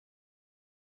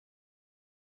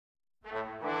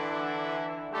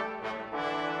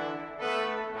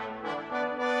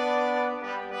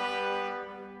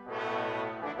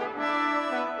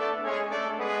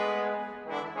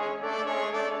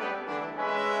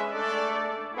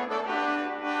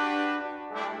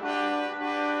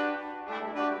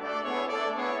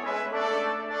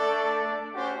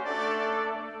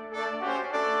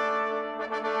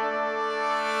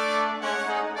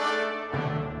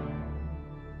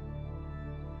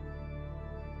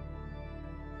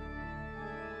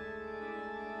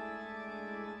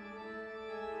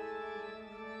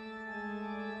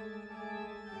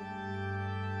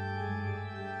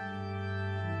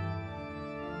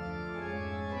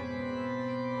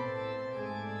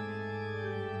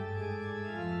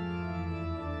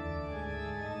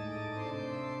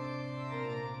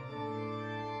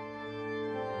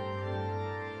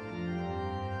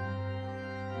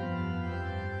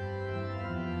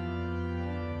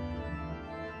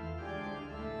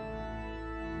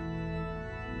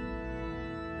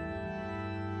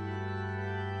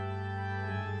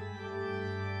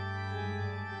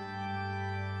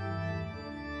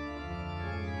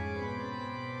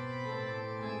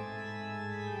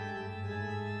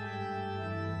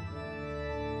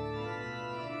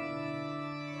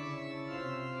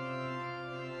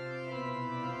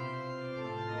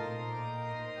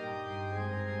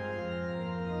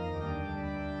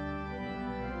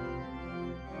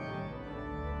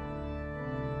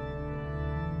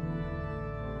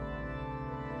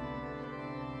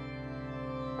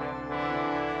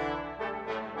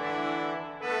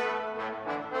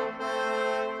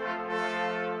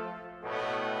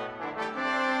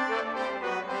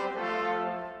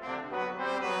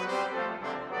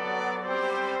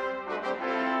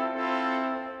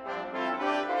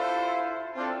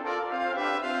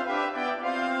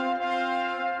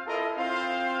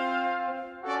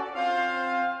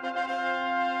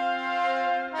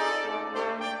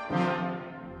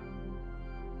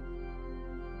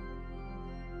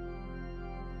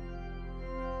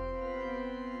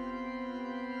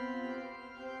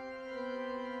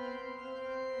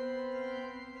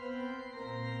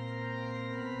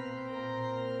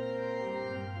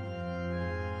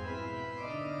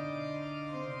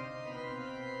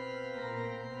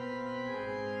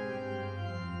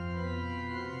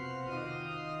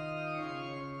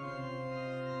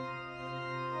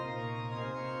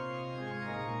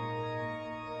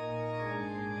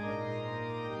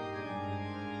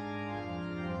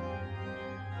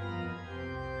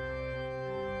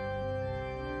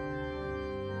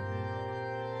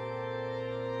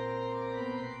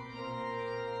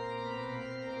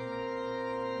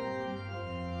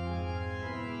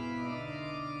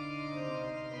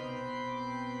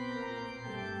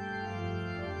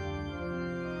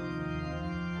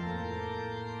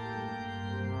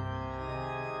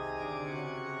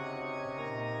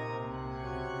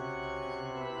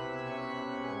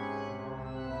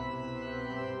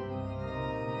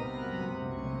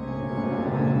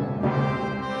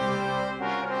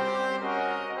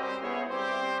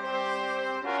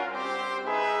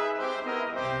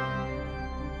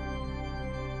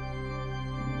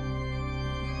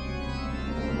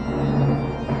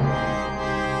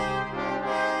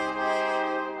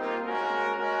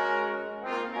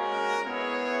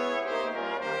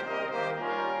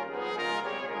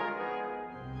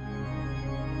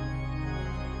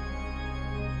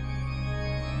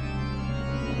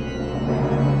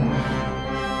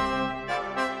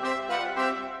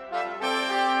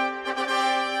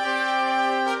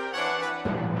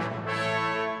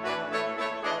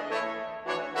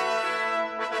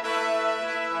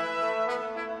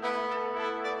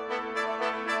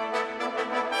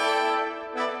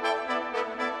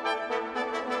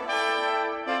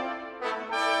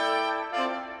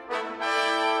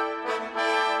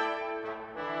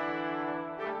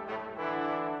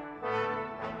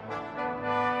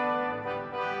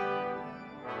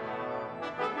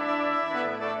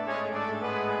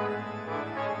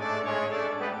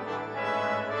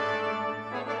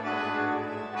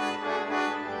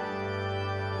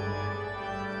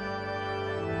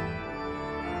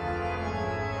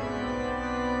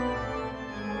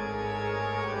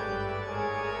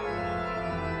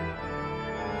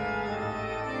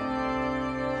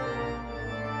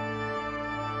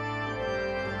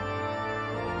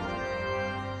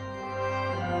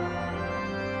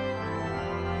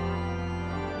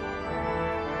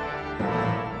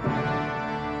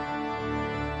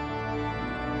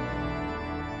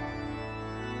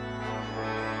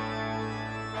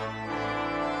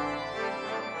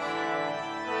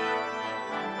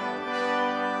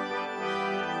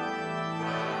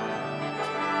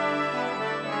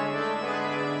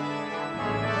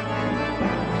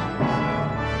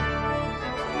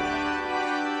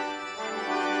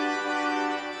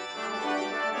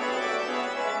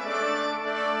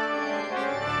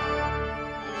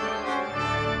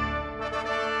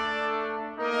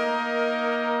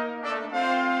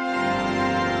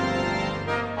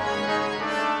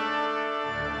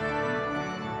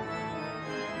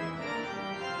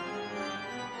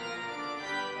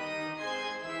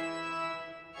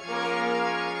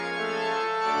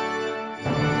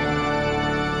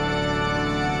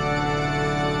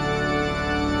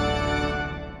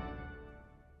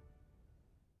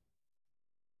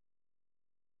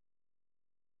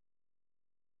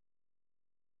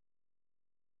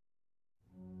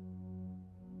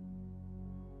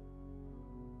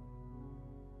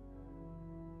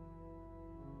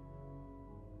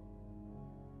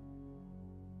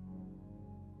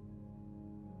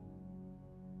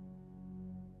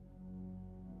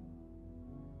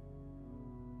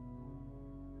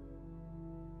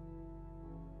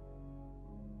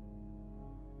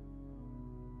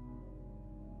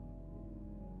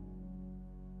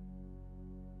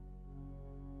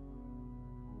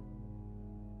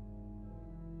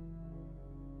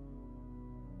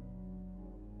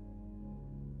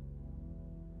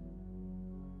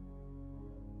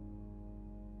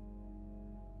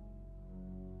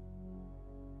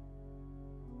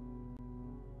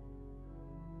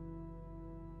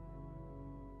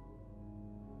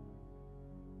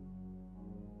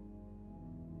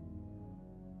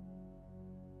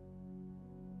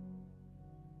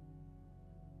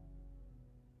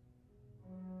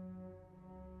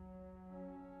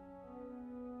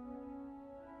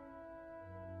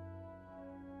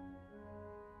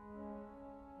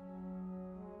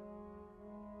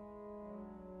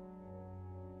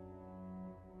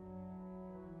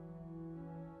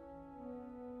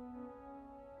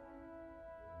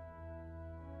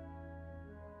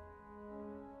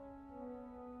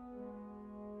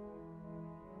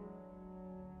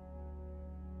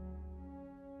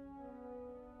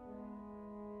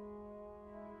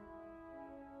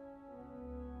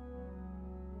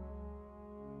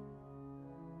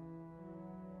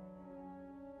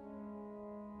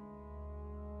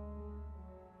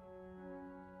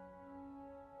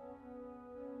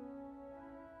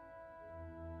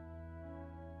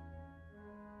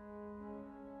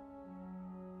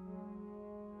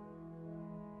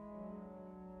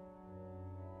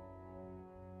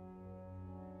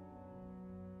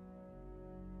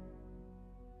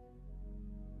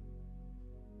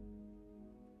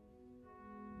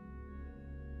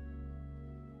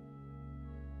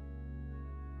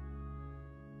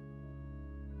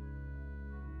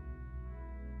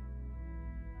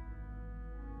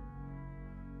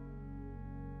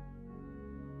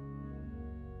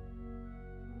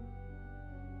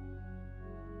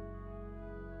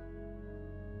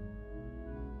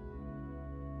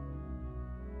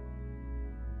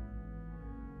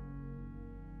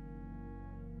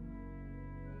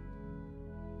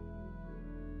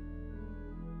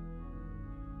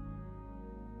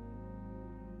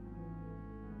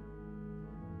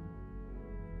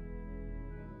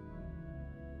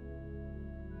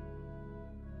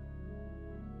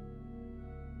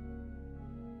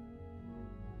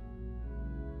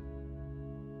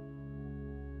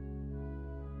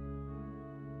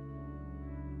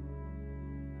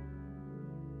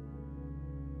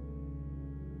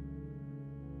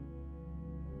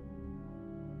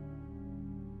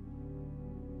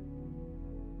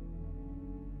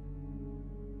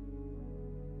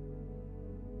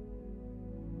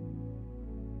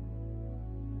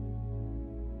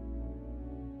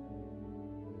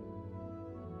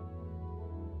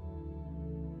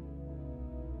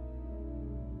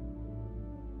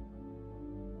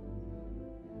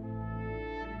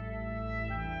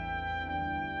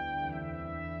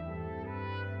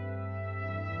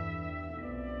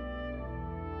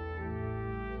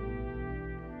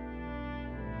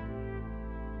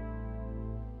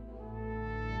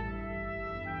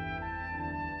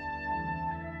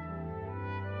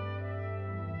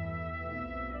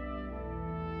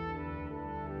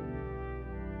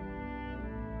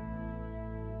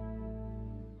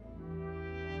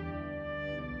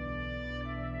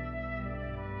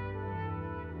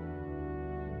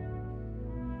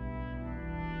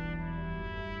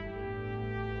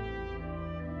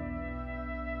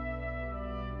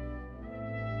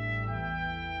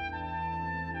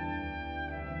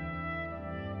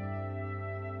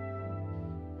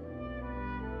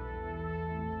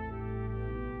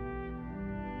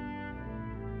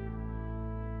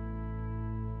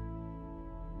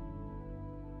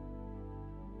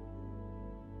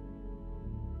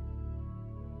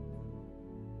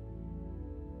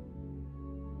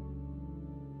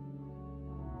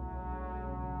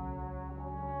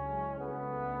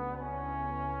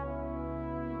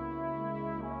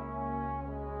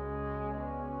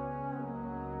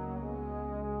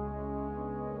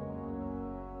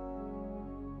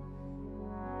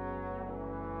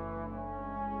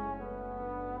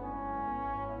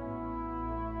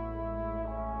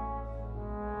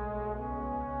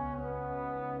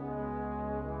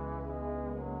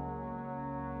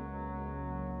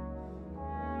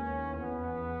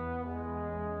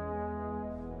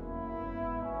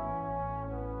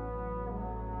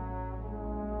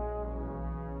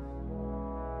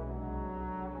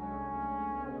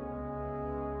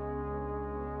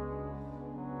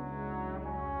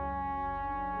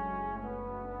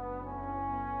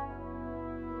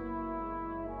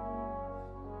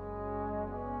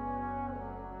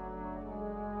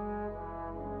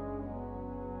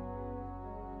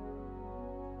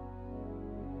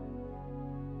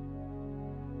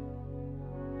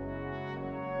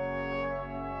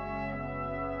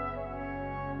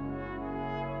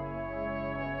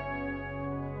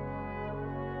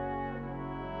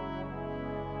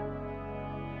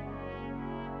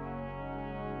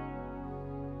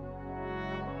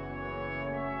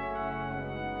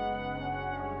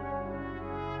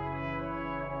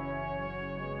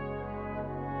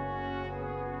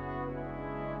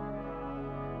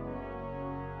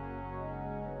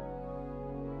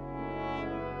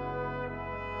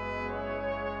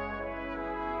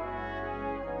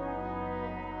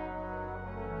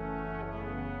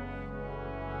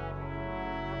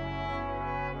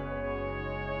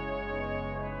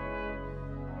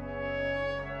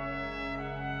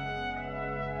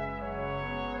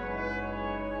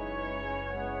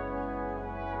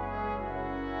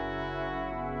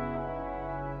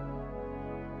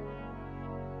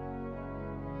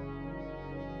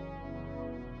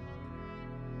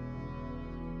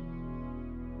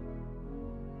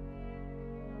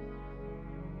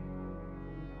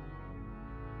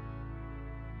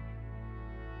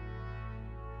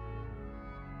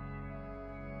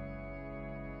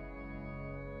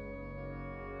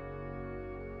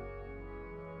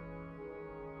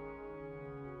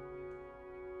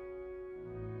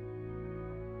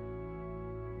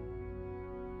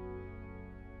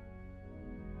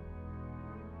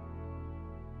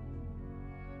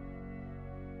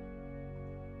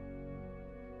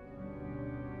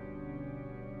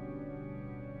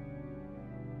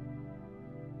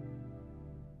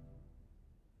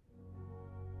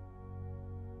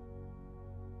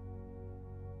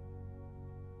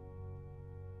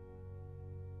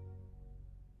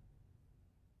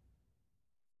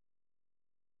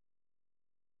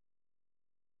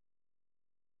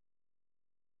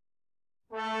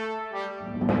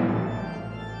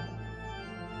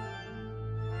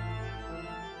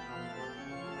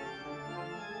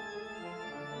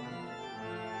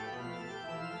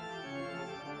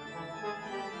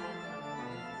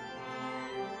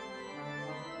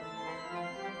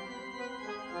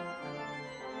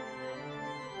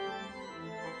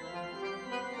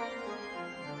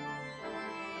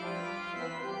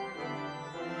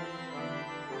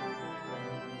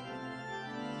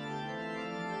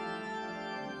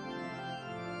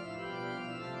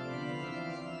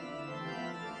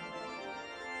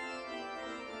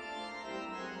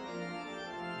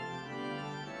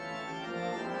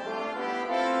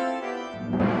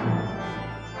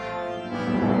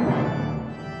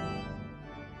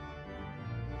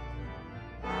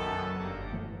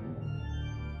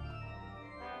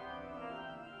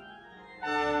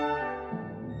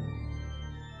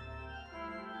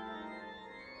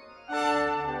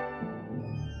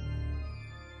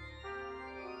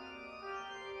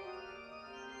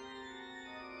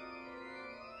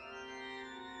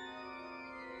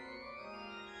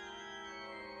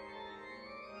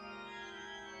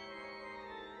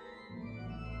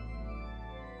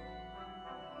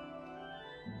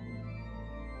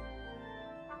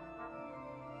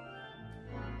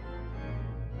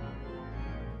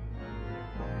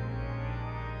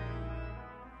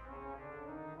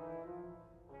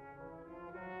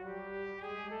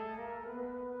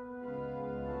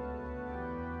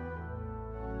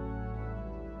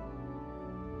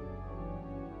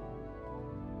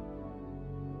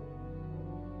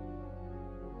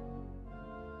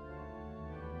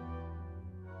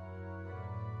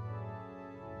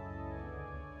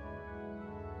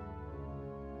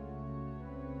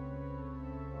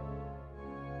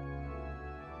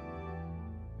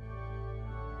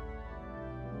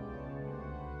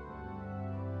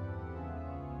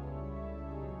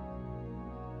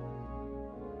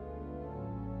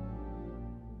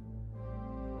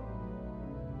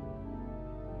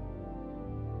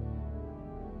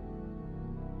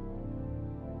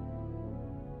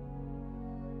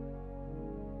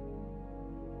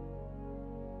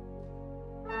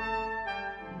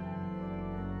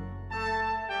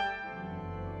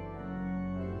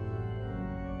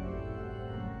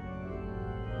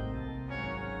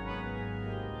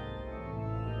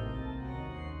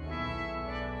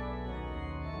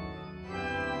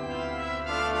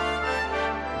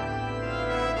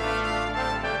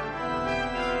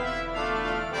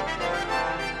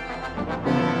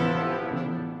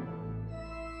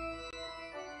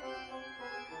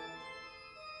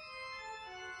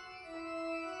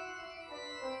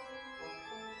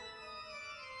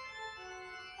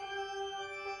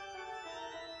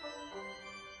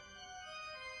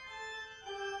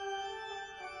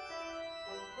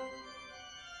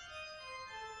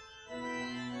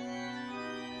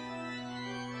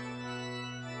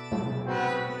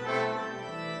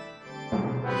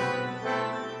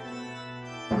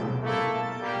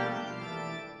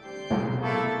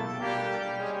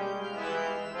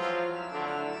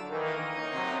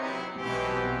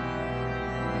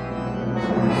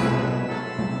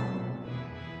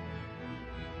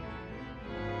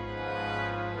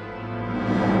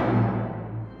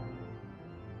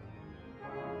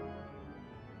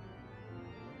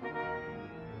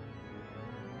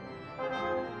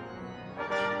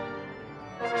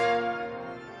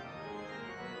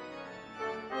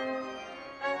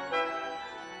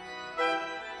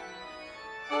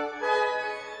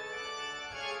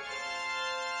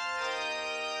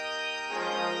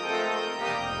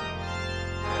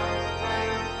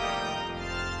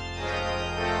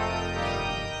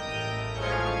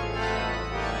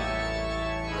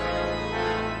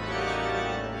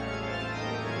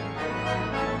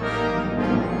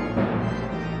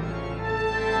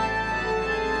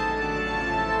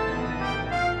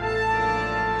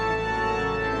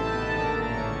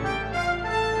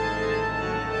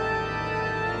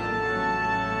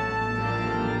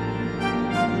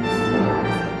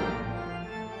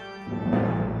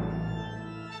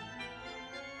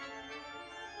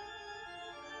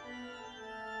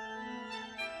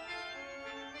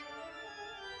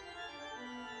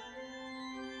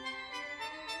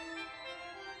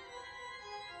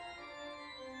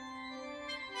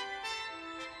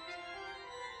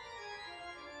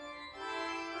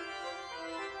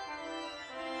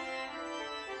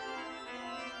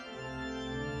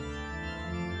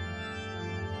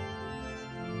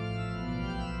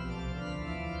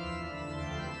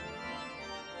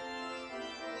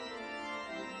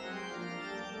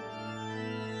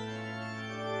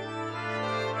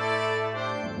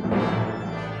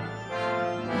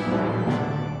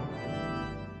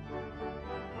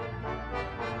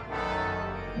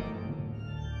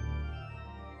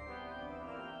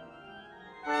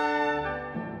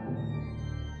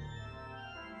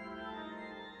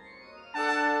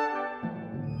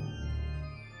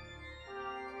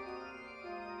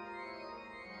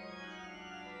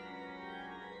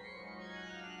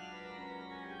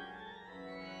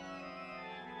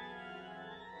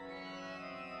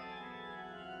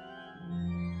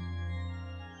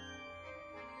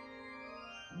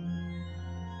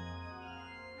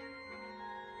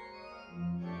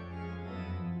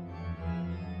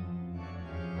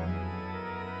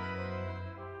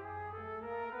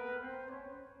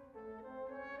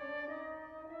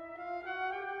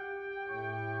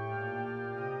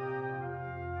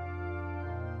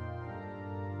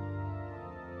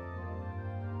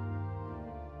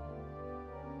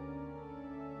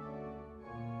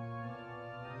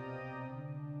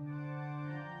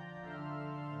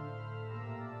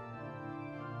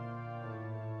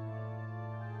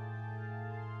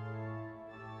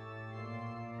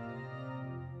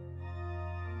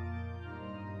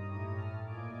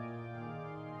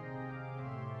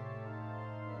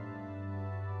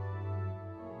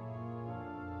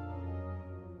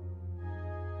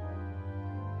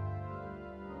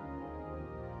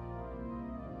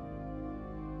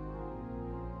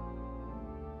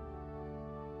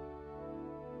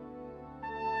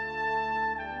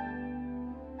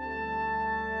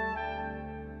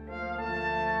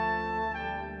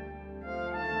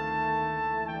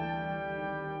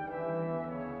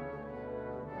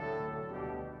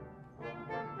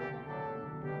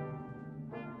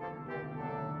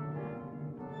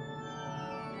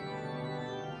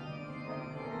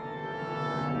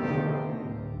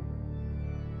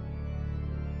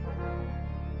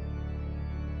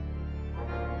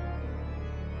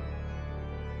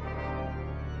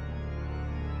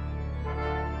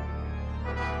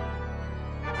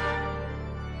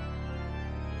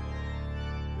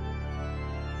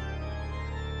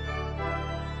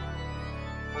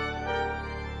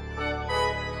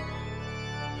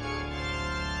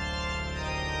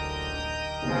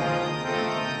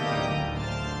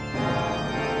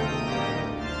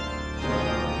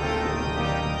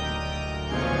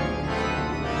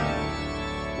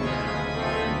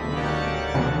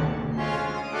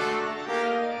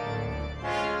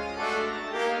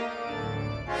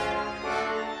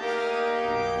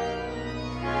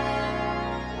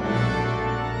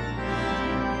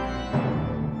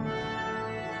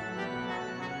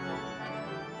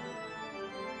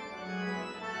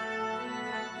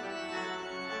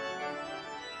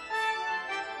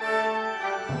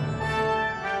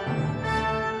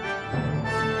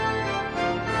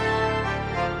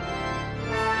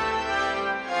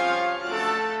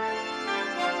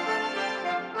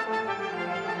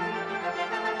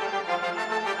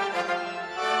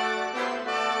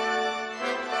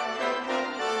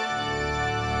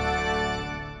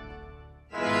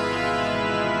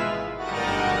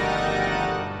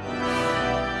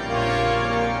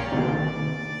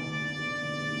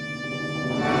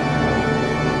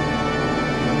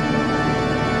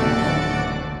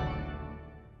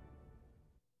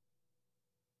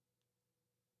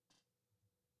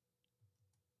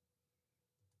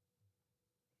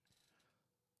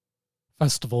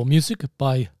 Festival music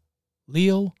by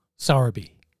Leo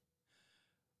Sowerby.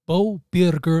 Bo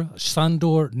Birger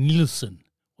Sandor Nilsson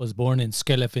was born in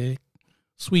Skellefteå,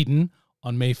 Sweden,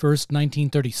 on May 1st,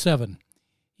 1937.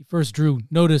 He first drew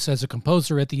notice as a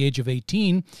composer at the age of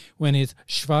 18 when his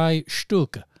Zwei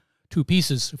Stück, 2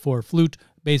 pieces for flute,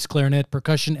 bass clarinet,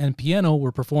 percussion, and piano,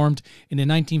 were performed in a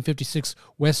 1956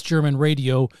 West German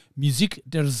radio Musik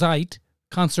der Zeit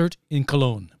concert in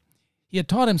Cologne. He had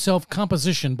taught himself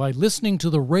composition by listening to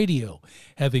the radio,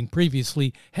 having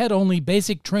previously had only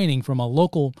basic training from a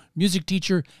local music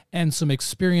teacher and some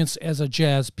experience as a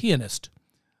jazz pianist.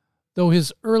 Though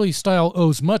his early style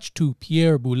owes much to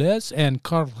Pierre Boulez and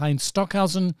Karl-Heinz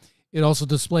Stockhausen, it also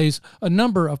displays a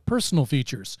number of personal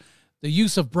features. The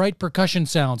use of bright percussion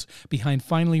sounds behind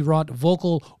finely wrought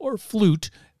vocal or flute,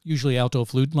 usually alto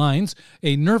flute, lines,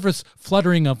 a nervous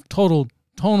fluttering of tonal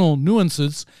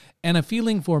nuances, and a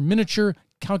feeling for miniature,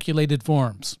 calculated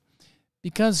forms.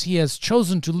 Because he has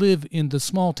chosen to live in the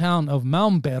small town of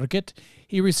Malmberget,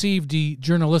 he received the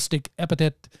journalistic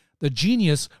epithet, the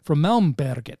genius from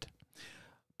Malmberget.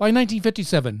 By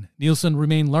 1957, Nilsson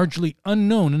remained largely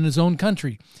unknown in his own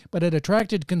country, but had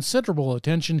attracted considerable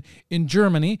attention in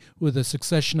Germany with a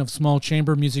succession of small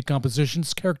chamber music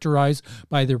compositions characterized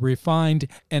by their refined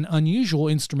and unusual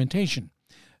instrumentation.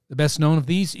 The best known of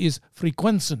these is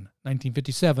Frequenzen,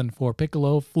 1957, for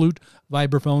piccolo, flute,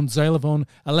 vibraphone, xylophone,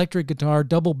 electric guitar,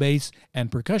 double bass,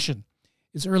 and percussion.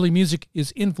 His early music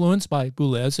is influenced by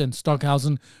Boulez and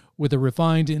Stockhausen with a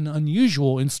refined and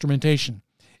unusual instrumentation.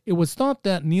 It was thought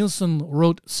that Nilsson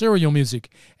wrote serial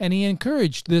music, and he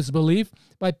encouraged this belief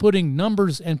by putting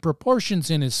numbers and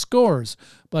proportions in his scores,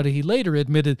 but he later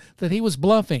admitted that he was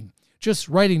bluffing, just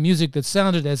writing music that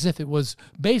sounded as if it was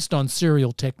based on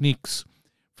serial techniques.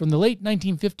 From the late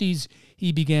 1950s,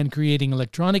 he began creating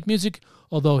electronic music,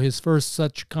 although his first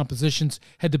such compositions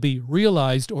had to be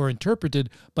realized or interpreted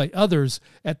by others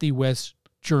at the West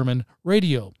German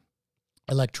radio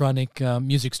electronic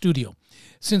music studio,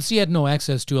 since he had no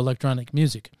access to electronic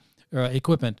music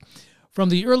equipment. From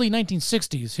the early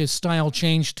 1960s, his style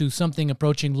changed to something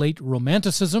approaching late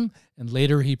Romanticism, and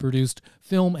later he produced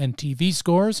film and TV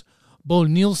scores. Bo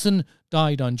Nilsson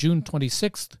died on June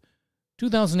 26th,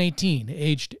 2018,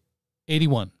 aged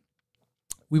 81.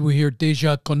 We will hear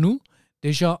Déjà Connu,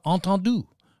 Déjà Entendu,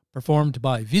 performed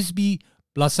by Visby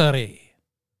Blasare.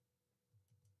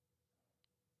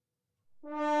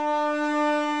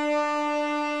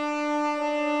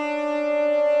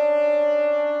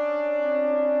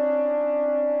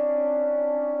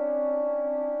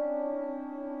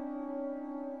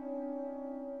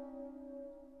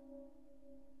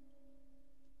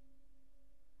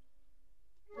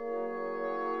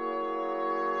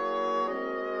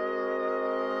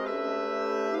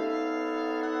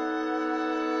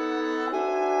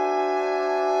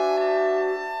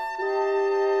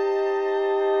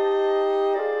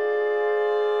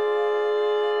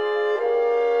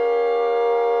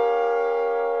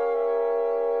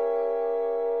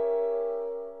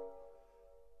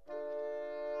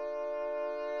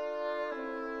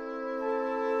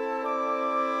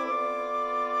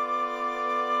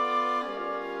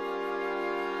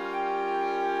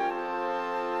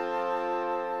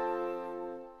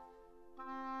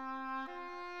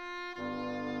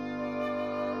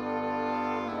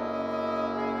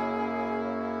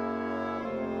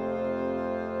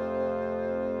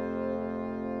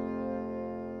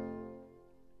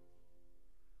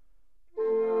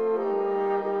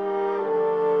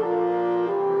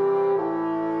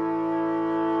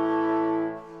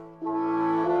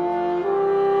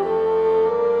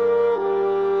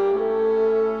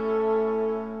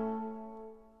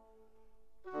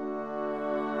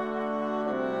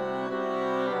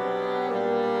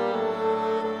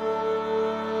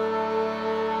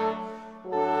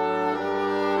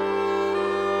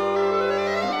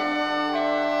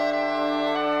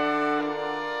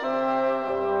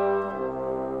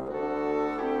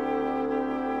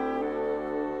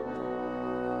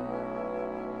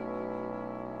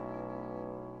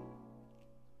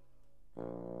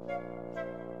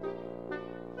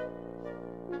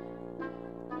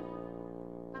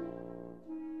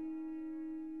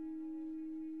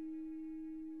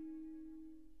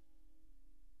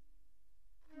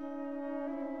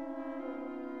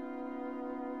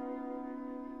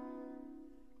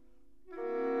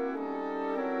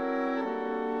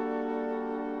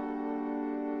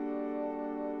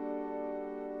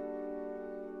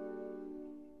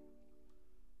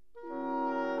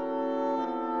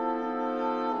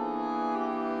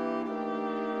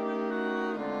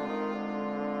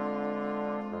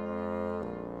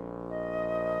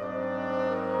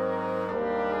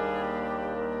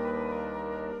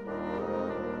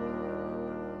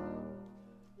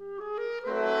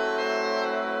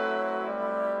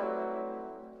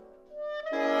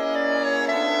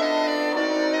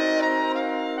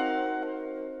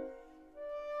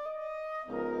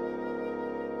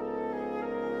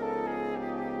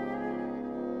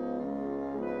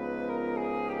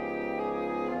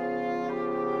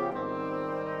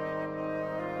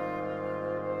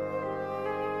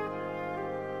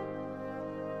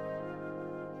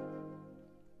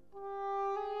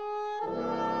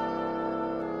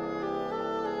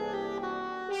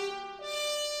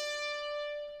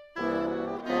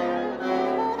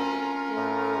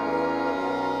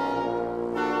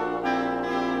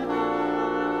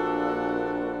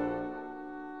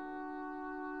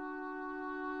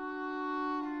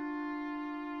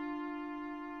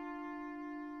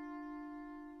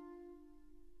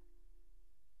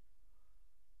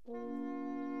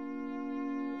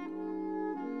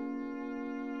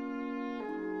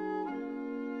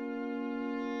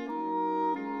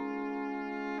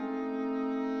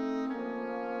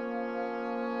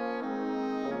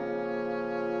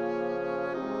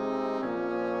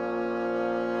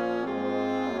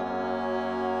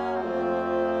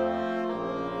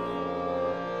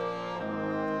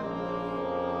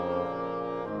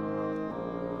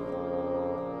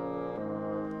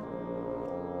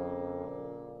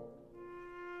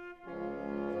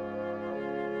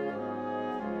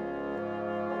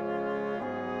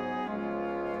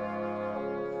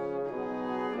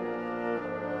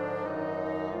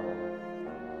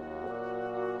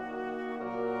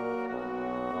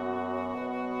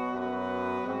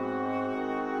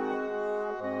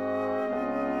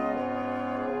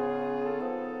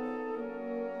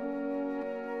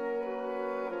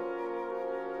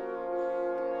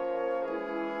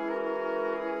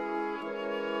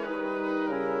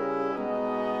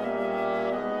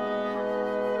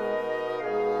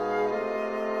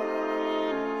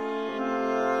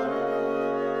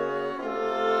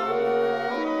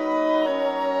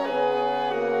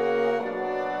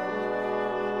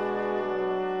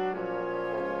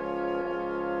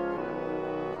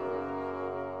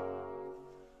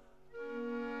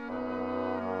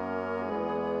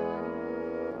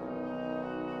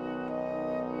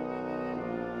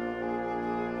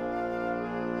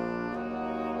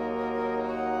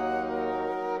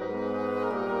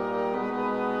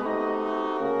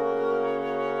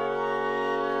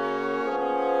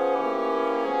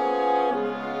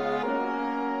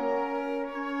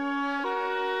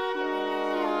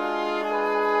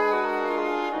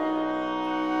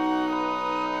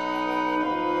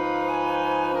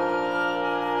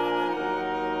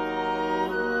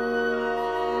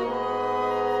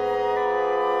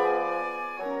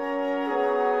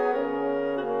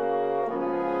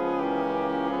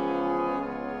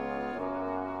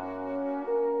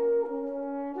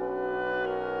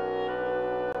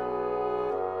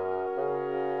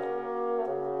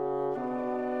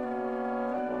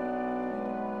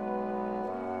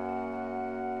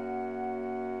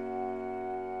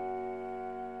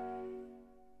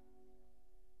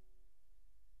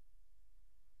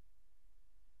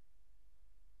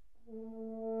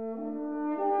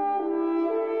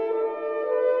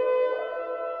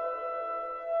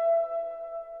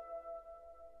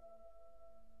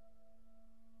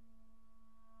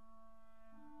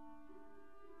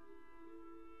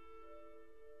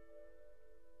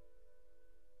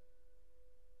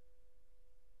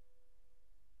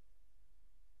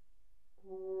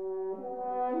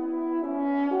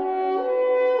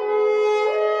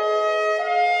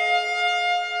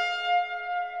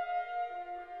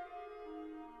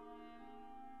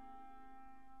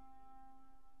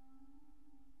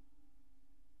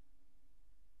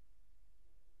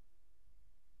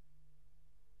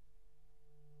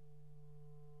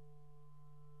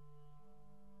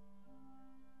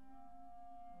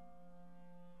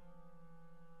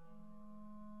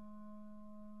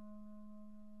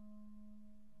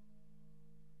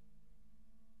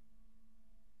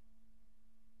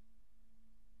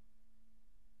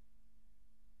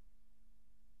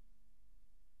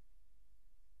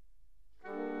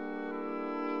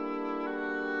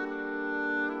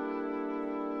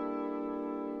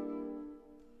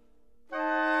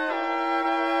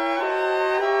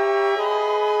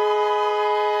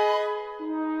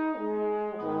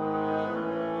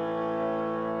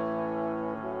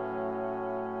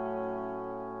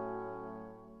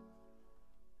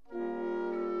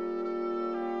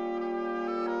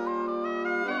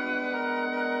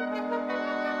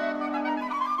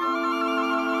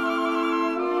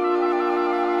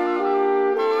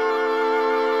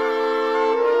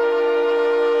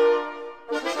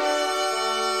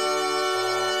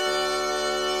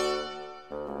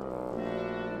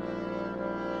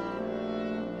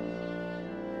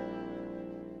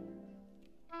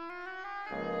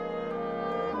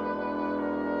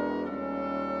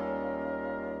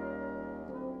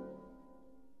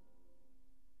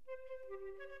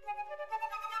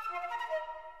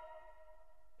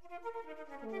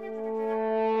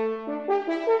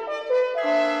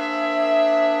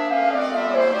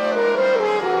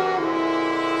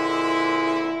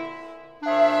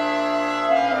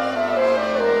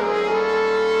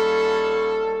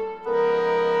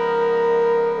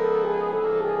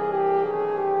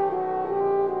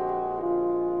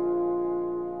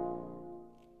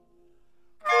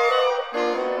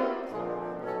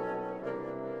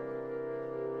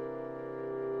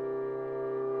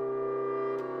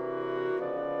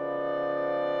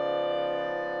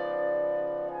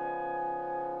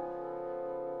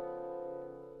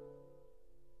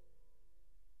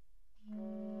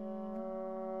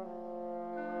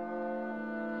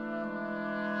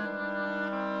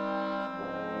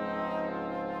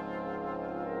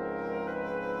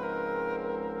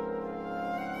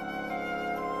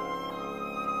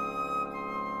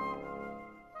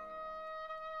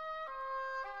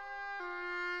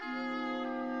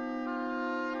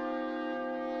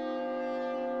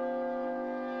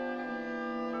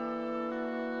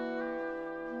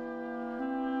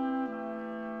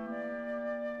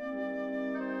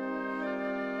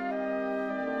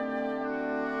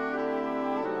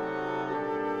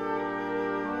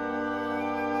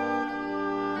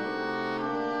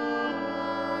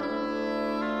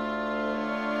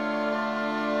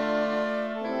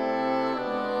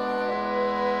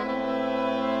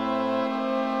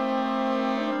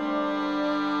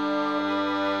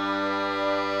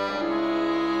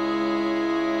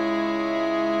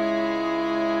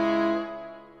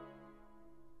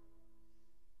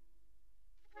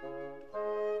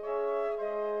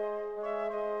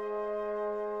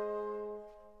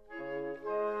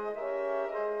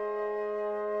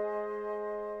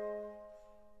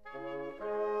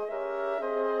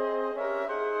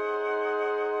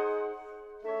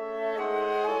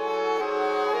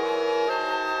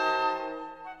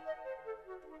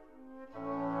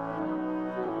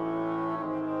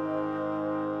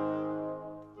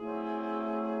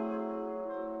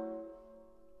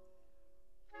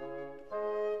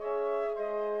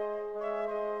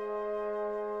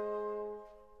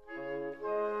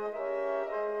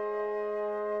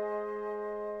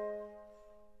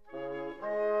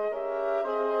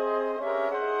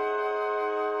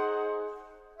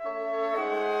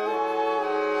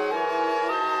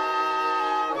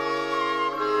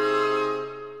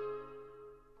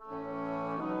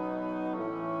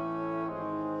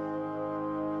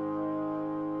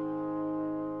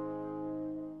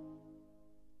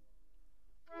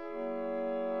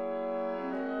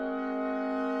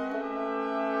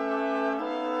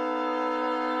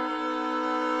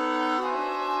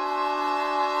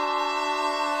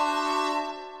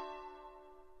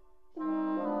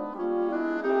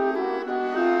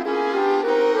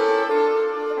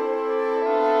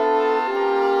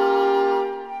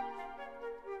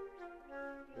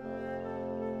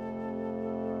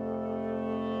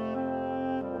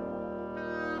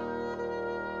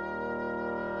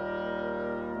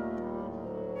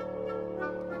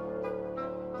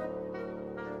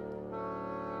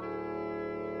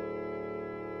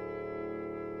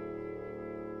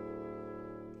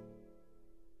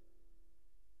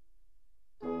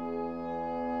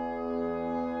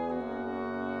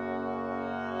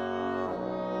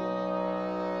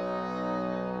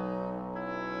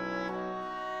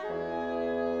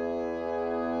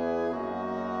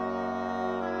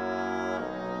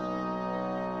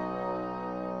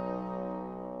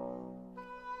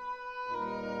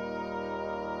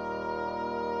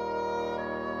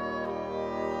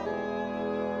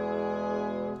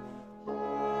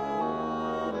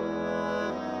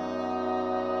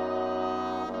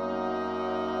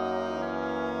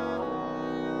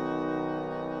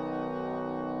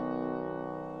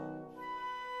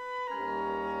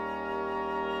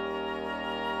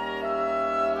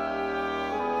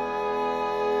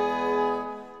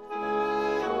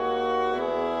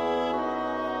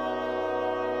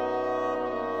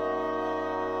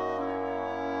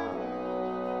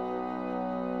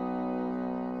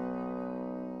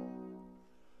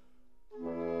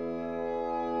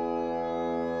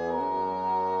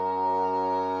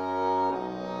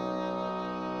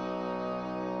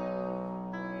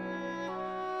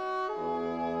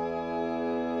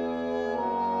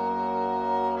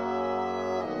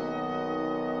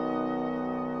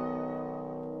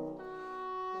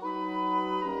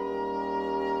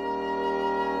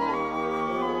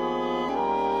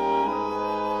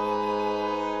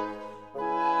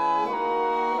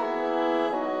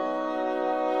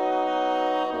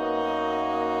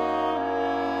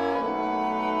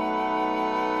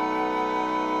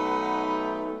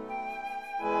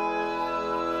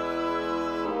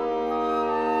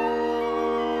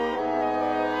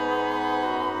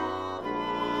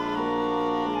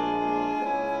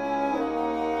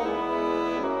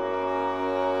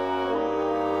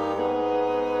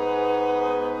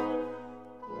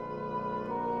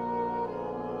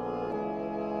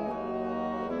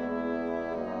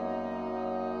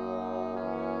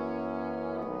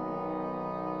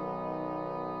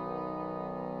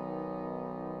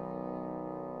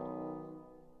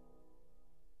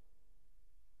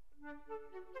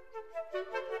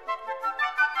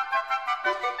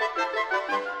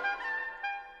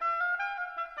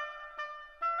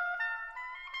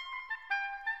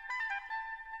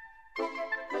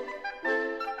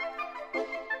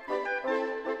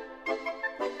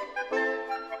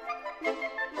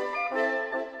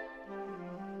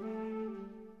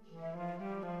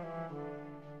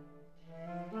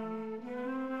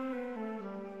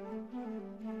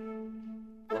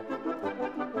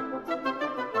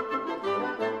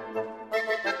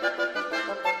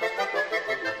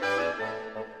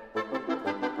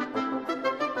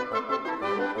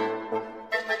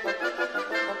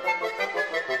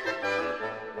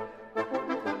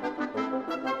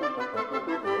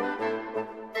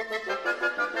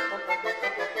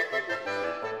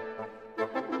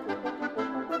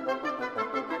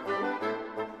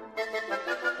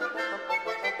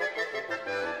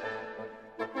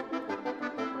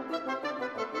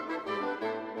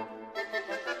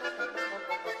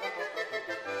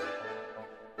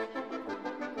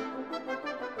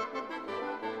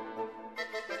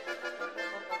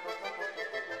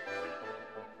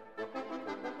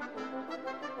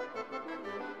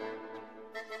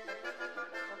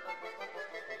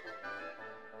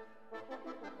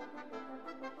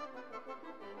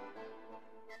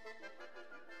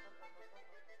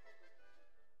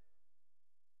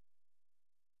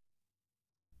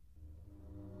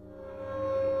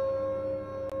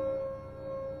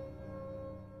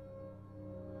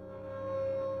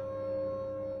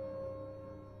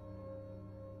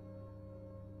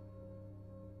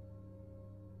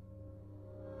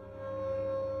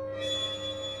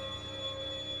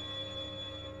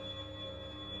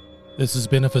 This has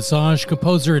been a Visage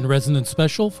Composer in Resonance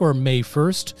special for May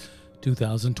 1st,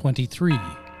 2023.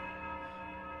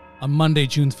 On Monday,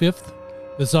 June 5th,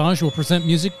 Visage will present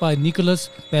music by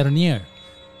Nicolas Bernier,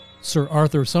 Sir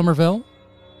Arthur Somerville,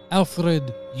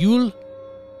 Alfred Yule,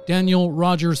 Daniel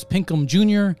Rogers Pinkham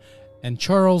Jr., and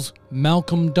Charles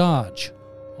Malcolm Dodge,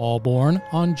 all born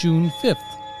on June 5th.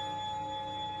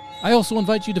 I also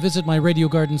invite you to visit my Radio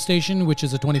Garden station, which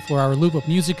is a 24-hour loop of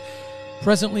music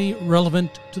presently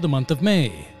relevant to the month of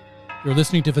May. You're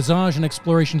listening to Visage, an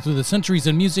exploration through the centuries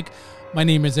in music. My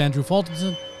name is Andrew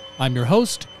Faltinson. I'm your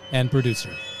host and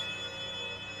producer.